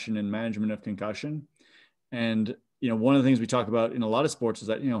concussion and management of concussion. And you know, one of the things we talk about in a lot of sports is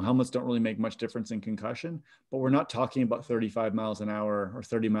that, you know, helmets don't really make much difference in concussion, but we're not talking about 35 miles an hour or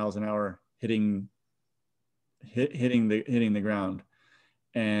 30 miles an hour hitting the ground.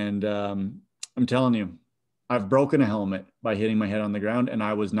 And I'm telling you, I've broken a helmet by hitting my head on the ground, and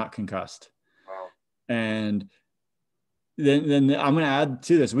I was not concussed. Wow. And then I'm going to add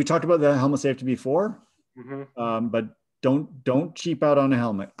to this. We talked about the helmet safety before, but don't cheap out on a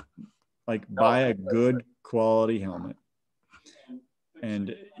helmet. Like buy a good quality helmet.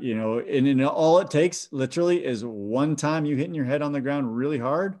 And you know, and all it takes literally is one time you hitting your head on the ground really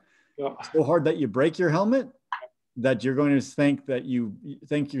hard, so hard that you break your helmet, that you're going to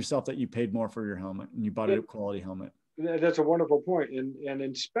thank yourself that you paid more for your helmet and you bought a quality helmet. That's a wonderful point. And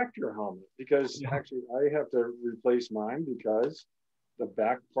inspect your helmet, because actually I have to replace mine because the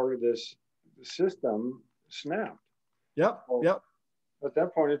back part of this system snapped. Yep. So yep. At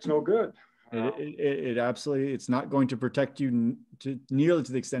that point, it's no good. It absolutely, it's not going to protect you nearly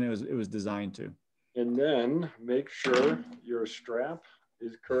to the extent it was designed to. And then make sure your strap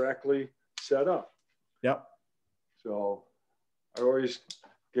is correctly set up. Yep. So I always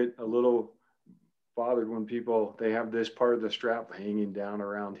get a little bothered when they have this part of the strap hanging down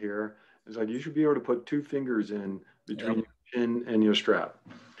around here. It's like, you should be able to put 2 fingers in between your chin and your strap.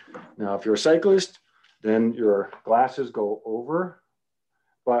 Now, if you're a cyclist, then your glasses go over.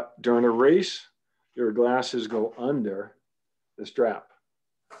 But during a race, your glasses go under the strap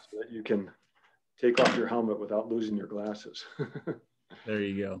so that you can take off your helmet without losing your glasses. There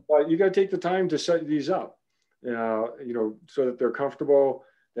you go. But you got to take the time to set these up, you know, so that they're comfortable,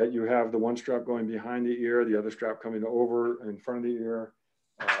 that you have the one strap going behind the ear, the other strap coming over in front of the ear,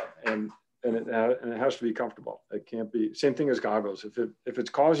 and it has to be comfortable. It can't be, same thing as goggles. If it's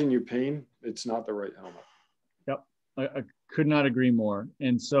causing you pain, it's not the right helmet. Yep. I could not agree more.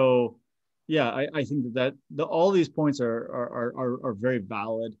 And so, yeah, I think that all these points are very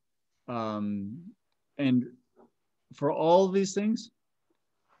valid. And for all of these things,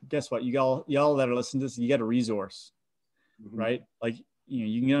 guess what? Y'all that are listening to this, you got a resource, right? Like, you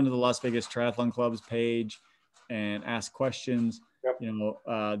know, you can get onto the Las Vegas Triathlon Club's page and ask questions. Yep. You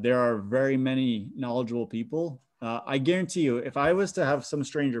know, there are very many knowledgeable people. I guarantee you, if I was to have some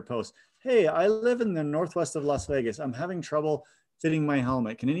stranger post, "Hey, I live in the northwest of Las Vegas. I'm having trouble fitting my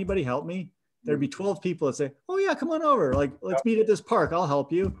helmet. Can anybody help me?" There'd be 12 people that say, "Oh yeah, come on over. Like, let's meet at this park. I'll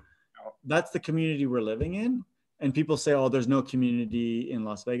help you." That's the community we're living in. And people say, "Oh, there's no community in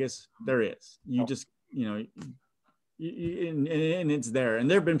Las Vegas." There is. You just, you know, and it's there. And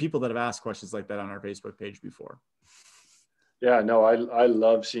there have been people that have asked questions like that on our Facebook page before. Yeah, no, I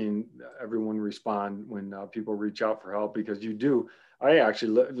love seeing everyone respond when people reach out for help, because I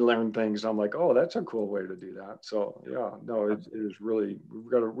actually learn things. I'm like, oh, that's a cool way to do that. So yeah, no, it is really,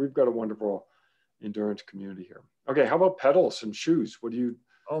 we've got a wonderful endurance community here. Okay, how about pedals and shoes? What do you?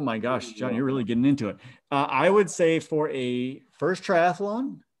 Oh my gosh, John, you're really getting into it. I would say for a first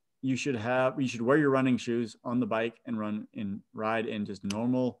triathlon, you should wear your running shoes on the bike and ride in just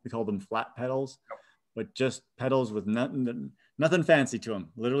normal, we call them flat pedals, but just pedals with nothing fancy to them,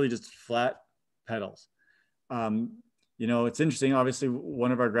 literally just flat pedals. You know, it's interesting. Obviously,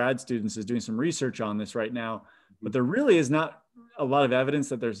 one of our grad students is doing some research on this right now, but there really is not a lot of evidence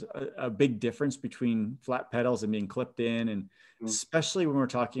that there's a big difference between flat pedals and being clipped in. And especially when we're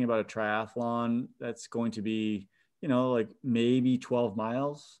talking about a triathlon that's going to be, you know, like maybe 12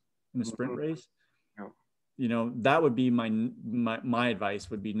 miles in a sprint race. you know, that would be my advice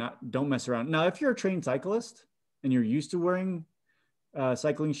would be don't mess around. Now, if you're a trained cyclist and you're used to wearing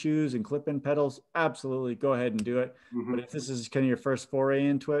cycling shoes and clip-in pedals, absolutely go ahead and do it. Mm-hmm. But if this is kind of your first foray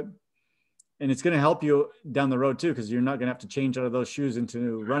into it, and it's going to help you down the road too, because you're not going to have to change out of those shoes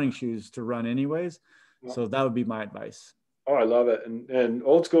into running shoes to run anyways. Yeah. So that would be my advice. Oh, I love it. And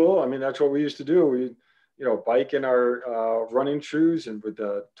old school, I mean, that's what we used to do. We, you know, bike in our running shoes and with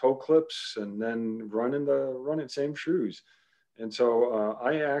the toe clips, and then run in the same shoes. And so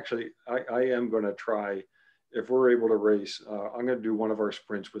I am going to try, if we're able to race, I'm going to do one of our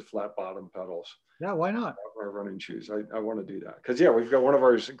sprints with flat bottom pedals. Yeah, why not? Our running shoes. I want to do that because, yeah, we've got one of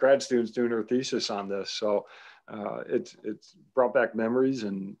our grad students doing her thesis on this. So it's brought back memories,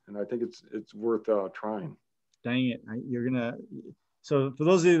 and I think it's worth trying. Dang it. So for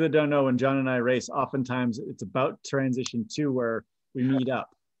those of you that don't know, when John and I race, oftentimes it's about transition 2 where we meet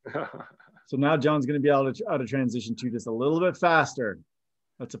up. So now John's going to be able to transition 2 just a little bit faster.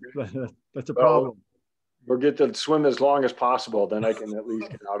 That's a problem. We'll get to swim as long as possible. Then I can at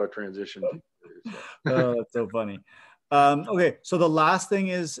least get out of transition. Oh, that's so funny. Okay. So the last thing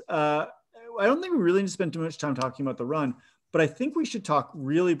is, I don't think we really need to spend too much time talking about the run, but I think we should talk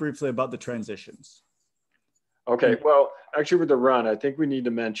really briefly about the transitions. Okay. Well, actually with the run, I think we need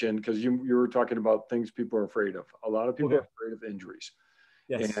to mention, because you were talking about things people are afraid of. A lot of people are afraid of injuries.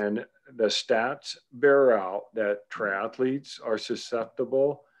 Yes. And the stats bear out that triathletes are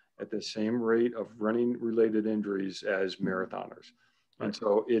susceptible at the same rate of running related injuries as marathoners. And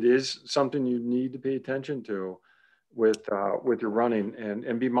so it is something you need to pay attention to with your running,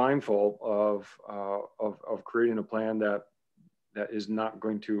 and be mindful of creating a plan that is not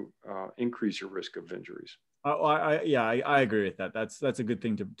going to increase your risk of injuries. I agree with that. That's a good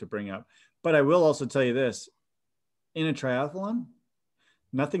thing to bring up. But I will also tell you this: in a triathlon,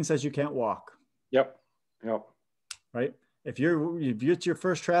 nothing says you can't walk. Yep. Right. If it's your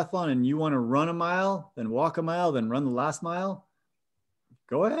first triathlon and you want to run a mile, then walk a mile, then run the last mile,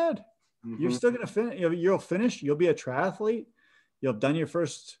 go ahead. Mm-hmm. You're still going to finish. You'll finish. You'll be a triathlete. You'll have done your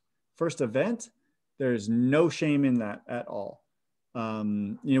first event. There's no shame in that at all.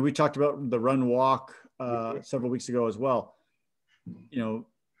 We talked about the run walk several weeks ago as well.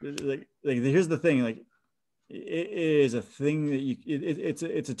 Here's the thing, like it is a thing that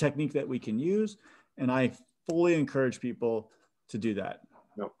it's a technique that we can use. And I fully encourage people to do that.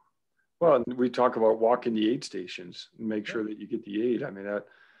 Yep. Well, we talk about walking the aid stations and make sure that you get the aid. I mean,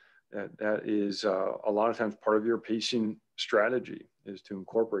 that is a lot of times part of your pacing strategy is to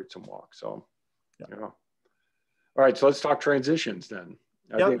incorporate some walk. So, All right. So let's talk transitions then.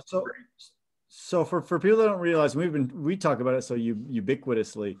 So for people that don't realize, we talk about it so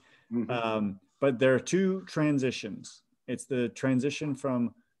ubiquitously, but there are 2 transitions. It's the transition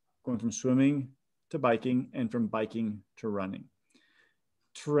from going from swimming to biking and from biking to running.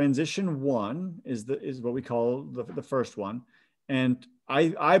 Transition 1 is what we call the first one. And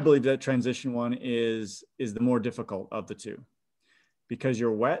I believe that transition 1 is the more difficult of the 2, because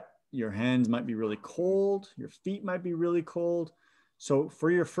you're wet, your hands might be really cold, your feet might be really cold. So for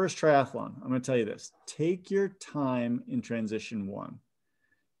your first triathlon, I'm going to tell you this: take your time in transition 1.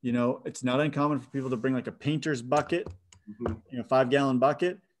 It's not uncommon for people to bring like a painter's bucket, 5-gallon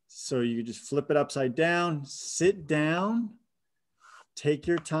bucket. So you just flip it upside down, sit down, take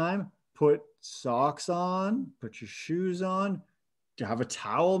your time, put socks on, put your shoes on, have a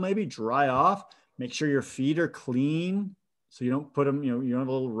towel, maybe dry off, make sure your feet are clean. So you don't put them, you don't have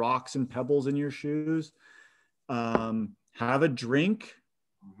little rocks and pebbles in your shoes. Have a drink,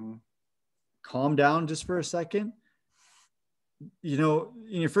 calm down just for a second. In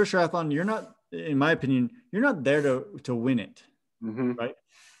your first triathlon, you're not, in my opinion, you're not there to win it, right?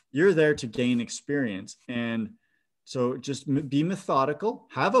 You're there to gain experience. And so just be methodical,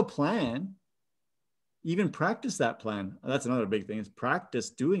 have a plan, even practice that plan. That's another big thing, is practice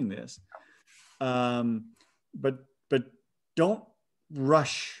doing this. But don't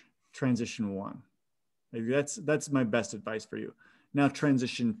rush transition 1. Maybe that's my best advice for you. Now,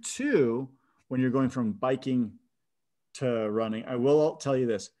 transition 2, when you're going from biking to running, I will tell you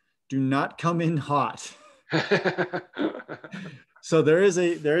this: do not come in hot. So there is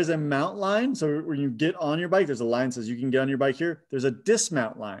a mount line. So when you get on your bike, there's a line that says you can get on your bike here. There's a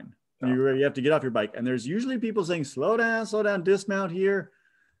dismount line. You have to get off your bike. And there's usually people saying, slow down, dismount here.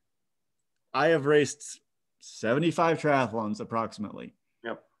 I have raced 75 triathlons approximately.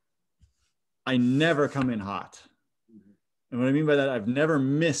 Yep. I never come in hot. And what I mean by that, I've never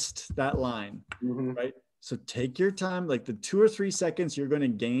missed that line, right? So take your time, like the 2 or 3 seconds you're going to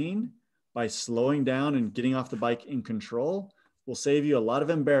gain by slowing down and getting off the bike in control will save you a lot of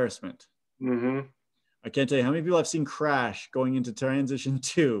embarrassment. I can't tell you how many people I've seen crash going into transition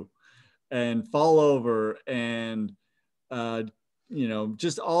 2 and fall over and, uh,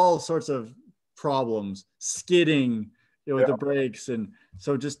 just all sorts of problems, skidding, with the brakes. And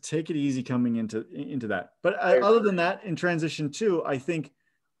so just take it easy coming into that. But other than that, in transition 2, I think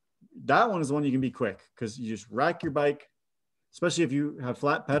that one is the one you can be quick, because you just rack your bike, especially if you have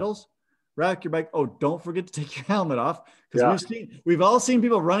flat pedals, rack your bike. Oh, don't forget to take your helmet off, because we've all seen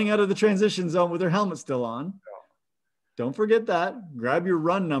people running out of the transition zone with their helmet still on. Don't forget that. Grab your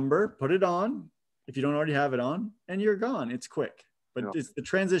run number, put it on if you don't already have it on, and you're gone. It's quick. But it's the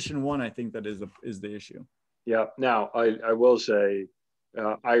transition one, I think, that is the issue. Yeah. Now, I will say,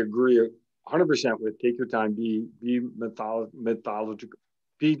 I agree 100% with take your time, be methodical,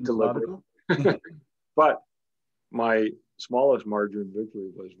 be deliberate. But my smallest margin of victory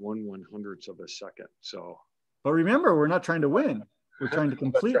was 1/100th of a second. So, but remember, we're not trying to win. We're trying to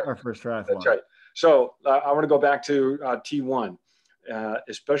complete our first triathlon. That's right. So I want to go back to T1,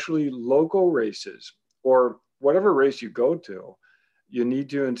 especially local races or whatever race you go to. You need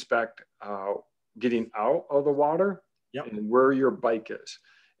to inspect getting out of the water and where your bike is.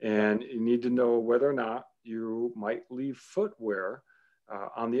 And you need to know whether or not you might leave footwear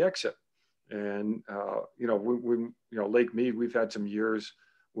on the exit. And, Lake Mead, we've had some years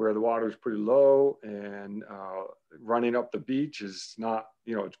where the water is pretty low, and running up the beach is not,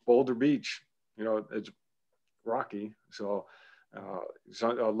 it's Boulder Beach, it's rocky. So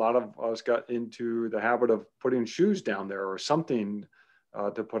a lot of us got into the habit of putting shoes down there or something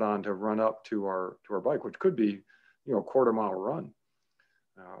to put on to run up to our bike, which could be, a quarter-mile run.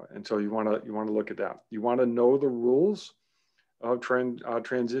 And so you want to look at that. You want to know the rules of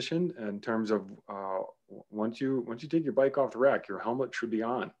transition in terms of once you take your bike off the rack, your helmet should be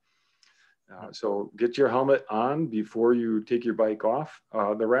on. So get your helmet on before you take your bike off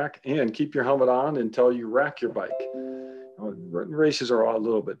the rack, and keep your helmet on until you rack your bike. Races are all a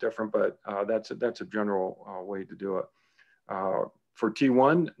little bit different, but that's a general way to do it. For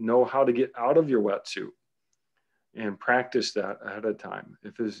T1, know how to get out of your wetsuit and practice that ahead of time.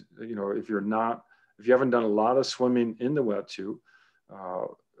 If you haven't done a lot of swimming in the wetsuit,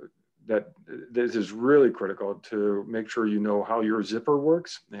 this is really critical to make sure you know how your zipper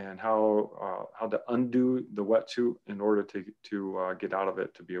works and how to undo the wetsuit in order to get out of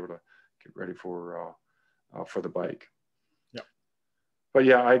it, to be able to get ready for the bike. Yeah. But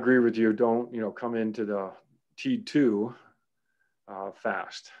yeah, I agree with you. Don't come into the T2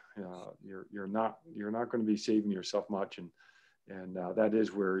 fast. You're not going to be saving yourself much, and that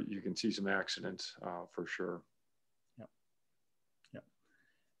is where you can see some accidents for sure.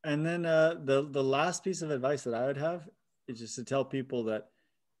 And then the last piece of advice that I would have is just to tell people that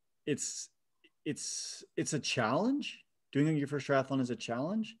it's a challenge. Doing your first triathlon is a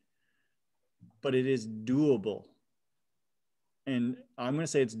challenge, but it is doable. And I'm going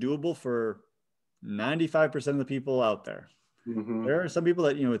to say it's doable for 95% of the people out there. Mm-hmm. There are some people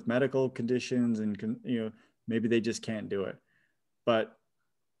that, with medical conditions and, maybe they just can't do it. But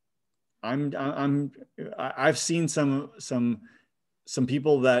I've seen some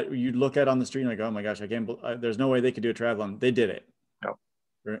people that you look at on the street and like, oh my gosh, there's no way they could do a triathlon. They did it. Yep.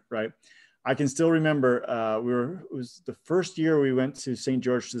 Right. I can still remember, it was the first year we went to St.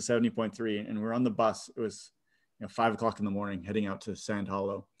 George to the 70.3, and we're on the bus. It was, 5 o'clock in the morning heading out to Sand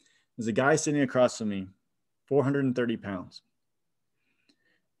Hollow. There's a guy sitting across from me, 430 pounds.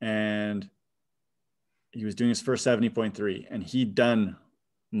 And he was doing his first 70.3, and he'd done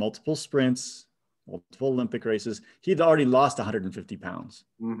multiple sprints, multiple Olympic races. He'd already lost 150 pounds.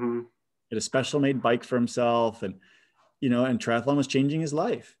 Mm-hmm. He had a special made bike for himself, and and triathlon was changing his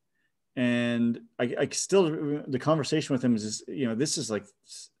life. And I still, the conversation with him is just, this is like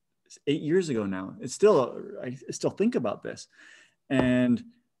 8 years ago now. It's still, I still think about this. And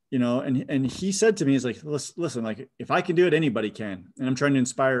and he said to me, he's like, listen, like, if I can do it, anybody can. And I'm trying to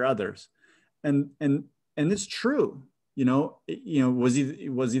inspire others. And it's true. Was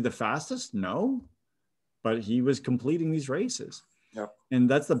he the fastest? No, but he was completing these races. Yep. And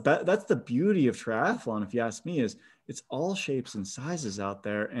that's the beauty of triathlon, if you ask me, is it's all shapes and sizes out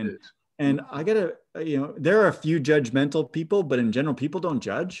there. And I gotta, there are a few judgmental people, but in general, people don't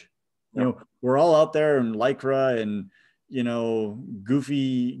judge. Yep. We're all out there in Lycra and,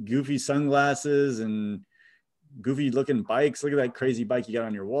 goofy sunglasses and goofy looking bikes. Look at that crazy bike you got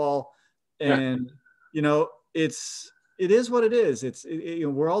on your wall. And, it is what it is.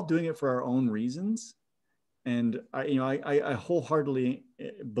 We're all doing it for our own reasons. And I wholeheartedly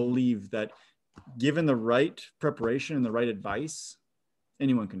believe that given the right preparation and the right advice,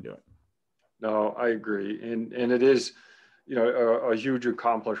 anyone can do it. No, I agree. And it is, a huge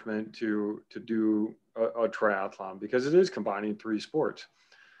accomplishment to do a triathlon, because it is combining three sports.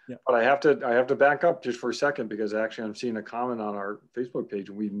 Yeah. But I have to back up just for a second, because actually I'm seeing a comment on our Facebook page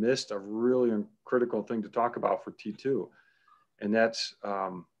and we missed a really critical thing to talk about for T2, and that's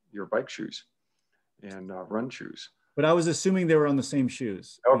your bike shoes and run shoes. But I was assuming they were on the same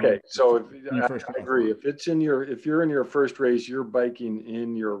shoes. Okay, so I first agree. If you're in your first race, you're biking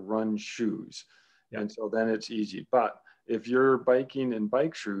in your run shoes, and so then it's easy. But if you're biking in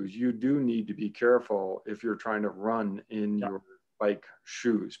bike shoes, you do need to be careful if you're trying to run in your bike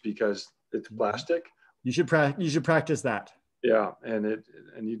shoes, because it's plastic. You should practice that. Yeah, and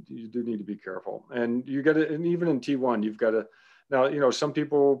you do need to be careful, and you got to, and even in T1, you've got to. Now, some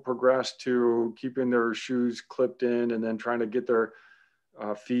people progress to keeping their shoes clipped in and then trying to get their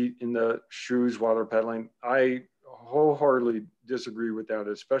feet in the shoes while they're pedaling. I wholeheartedly disagree with that,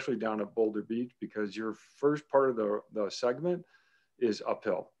 especially down at Boulder Beach, because your first part of the segment is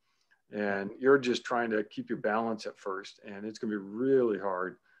uphill, and you're just trying to keep your balance at first, and it's going to be really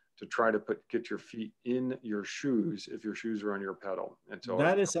hard to try to get your feet in your shoes if your shoes are on your pedal. And so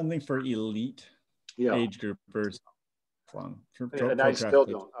that is something for elite age groupers. And I still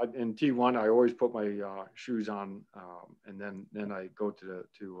don't. In T1, I always put my shoes on, and then I go to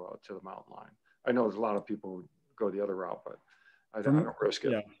the mountain line. I know there's a lot of people who go the other route, but I don't risk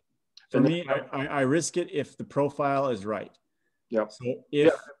it. Yeah. For me, I risk it if the profile is right. Yeah. So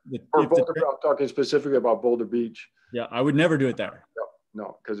if I'm talking specifically about Boulder Beach. Yeah, I would never do it there.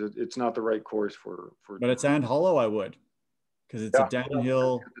 No, because it's not the right course for. But at Sand Hollow, I would, because it's a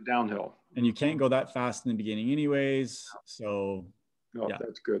downhill. Downhill. And you can't go that fast in the beginning anyways. So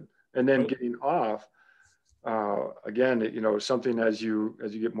that's good. And then getting off, again, something as you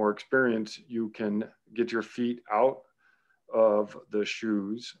get more experience, you can get your feet out of the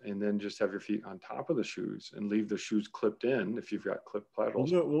shoes and then just have your feet on top of the shoes and leave the shoes clipped in if you've got clipped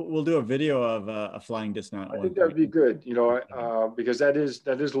pedals. We'll do a video of a flying dismount. I think that'd be good, because that is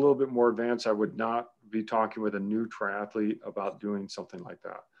a little bit more advanced. I would not be talking with a new triathlete about doing something like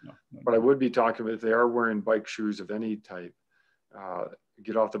that. No. But I would be talking with, if they are wearing bike shoes of any type,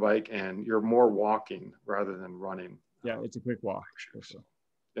 get off the bike and you're more walking rather than running. Yeah, it's a quick walk. Sure.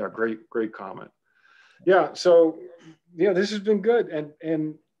 Yeah, great comment. Yeah, so this has been good,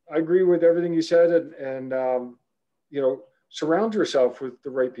 and I agree with everything you said, and surround yourself with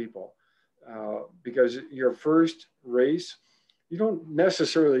the right people, because your first race, you don't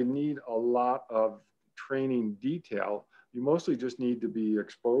necessarily need a lot of training detail. You mostly just need to be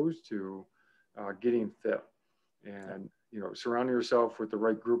exposed to getting fit, and surround yourself with the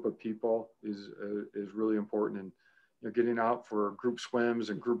right group of people is really important. And getting out for group swims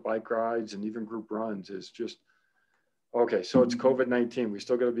and group bike rides and even group runs is just okay. So it's COVID-19. We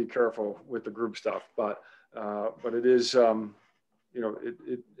still got to be careful with the group stuff, but it is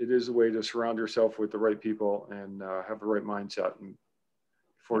it is a way to surround yourself with the right people and have the right mindset, and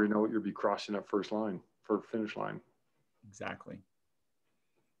before you know it, you'll be crossing that finish line. Exactly.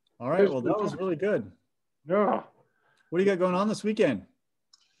 All right. Well, that was really good. Yeah. What do you got going on this weekend?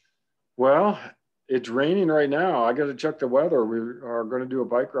 Well, it's raining right now. I got to check the weather. We are going to do a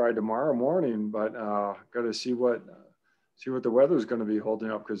bike ride tomorrow morning, but got to see what the weather is going to be holding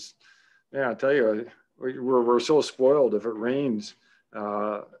up. Because, I tell you, we're so spoiled. If it rains,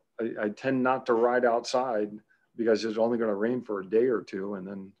 I tend not to ride outside because it's only going to rain for a day or two, and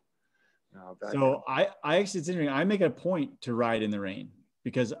then. So I actually, it's interesting. I make it a point to ride in the rain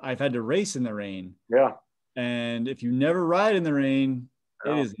because I've had to race in the rain. Yeah. And if you never ride in the rain,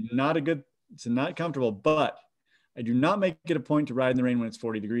 it is not a good. It's not comfortable, but I do not make it a point to ride in the rain when it's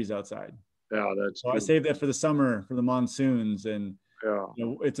 40 degrees outside. Yeah, that's. So I save that for the summer, for the monsoons, and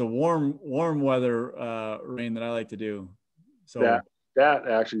it's a warm weather rain that I like to do. So that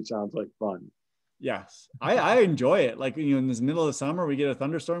actually sounds like fun. Yes, I enjoy it. Like in this middle of the summer, we get a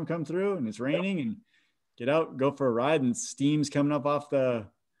thunderstorm come through and it's raining, and get out, go for a ride, and steam's coming up off the.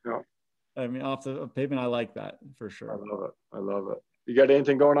 Off the pavement. I like that for sure. I love it. You got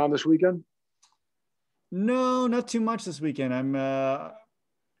anything going on this weekend? No, not too much this weekend. I'm going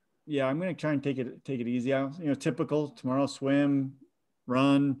to try and take it easy. Typical tomorrow, swim,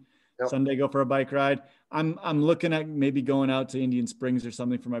 run, Sunday, go for a bike ride. I'm looking at maybe going out to Indian Springs or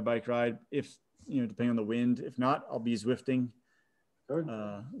something for my bike ride. If, depending on the wind, if not, I'll be Zwifting,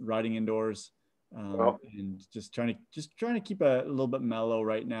 riding indoors, and just trying to keep a little bit mellow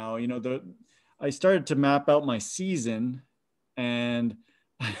right now. I started to map out my season, and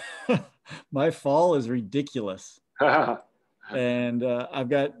my fall is ridiculous. And I've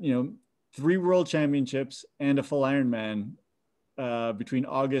got 3 world championships and a full Ironman between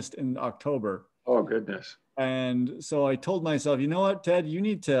August and October. Oh, goodness. And so I told myself, you know what, Ted, you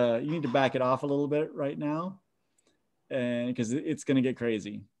need to back it off a little bit right now, and because it's going to get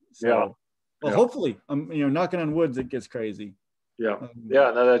crazy. So, Yeah. well, Yeah. hopefully, I'm knocking on woods, it gets crazy. Yeah.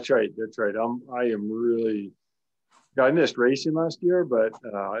 Yeah. No, that's right. That's right. I am really, I missed racing last year, but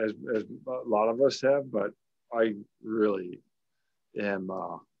as a lot of us have, but I really am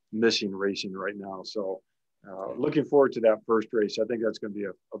missing racing right now. So looking forward to that first race. I think that's going to be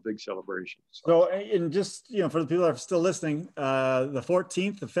a big celebration. So, and just, for the people that are still listening, the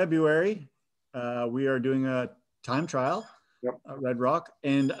 14th of February, we are doing a time trial at Red Rock.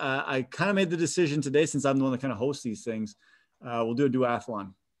 And I kind of made the decision today, since I'm the one that kind of hosts these things, we'll do a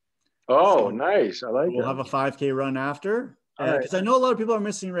duathlon. Oh, So nice. I like it. We'll have a 5K run after, because I know a lot of people are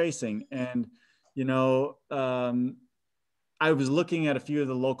missing racing. And, I was looking at a few of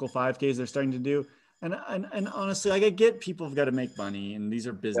the local 5Ks they're starting to do. And honestly, like, I get people have got to make money and these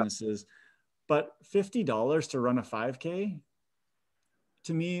are businesses, but $50 to run a 5K,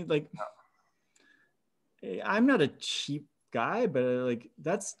 to me, like, I'm not a cheap guy, but like,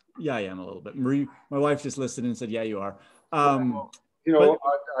 I am a little bit. Marie, my wife, just listened and said, yeah, you are. But,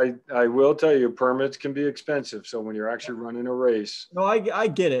 I will tell you, permits can be expensive. So when you're actually running a race. No, I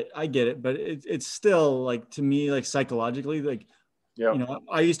get it. But it's still, like, to me, like, psychologically, like,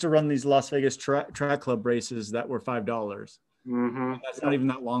 I used to run these Las Vegas track club races that were $5. Mm-hmm. That's not even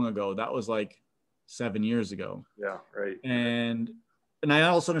that long ago. That was like 7 years ago. Yeah. Right. And I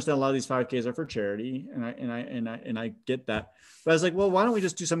also understand a lot of these 5Ks are for charity, and I get that. But I was like, well, why don't we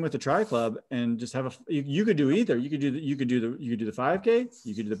just do something with the tri club and just have you could do either. You could do the 5K,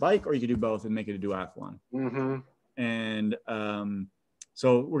 you could do the bike, or you could do both and make it a duathlon. Mm-hmm. And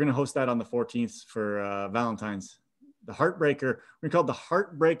so we're gonna host that on the 14th for Valentine's. The Heartbreaker. We're called the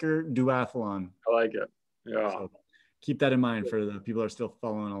Heartbreaker Duathlon. I like it. Yeah. So keep that in mind for the people that are still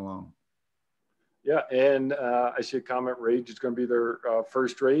following along. Yeah, and I see a comment, Rage is going to be their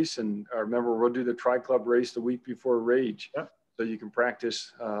first race. And remember, we'll do the Tri-Club race the week before Rage. Yep. So you can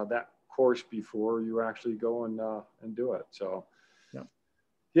practice that course before you actually go and do it. So,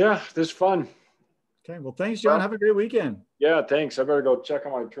 yeah, this is fun. Okay, well, thanks, John. Have a great weekend. Yeah, thanks. I better go check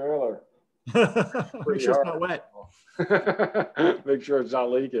on my trailer. Make sure it's not wet. Make sure it's not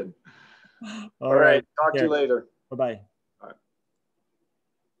leaking. All right. Talk to you later. Bye-bye.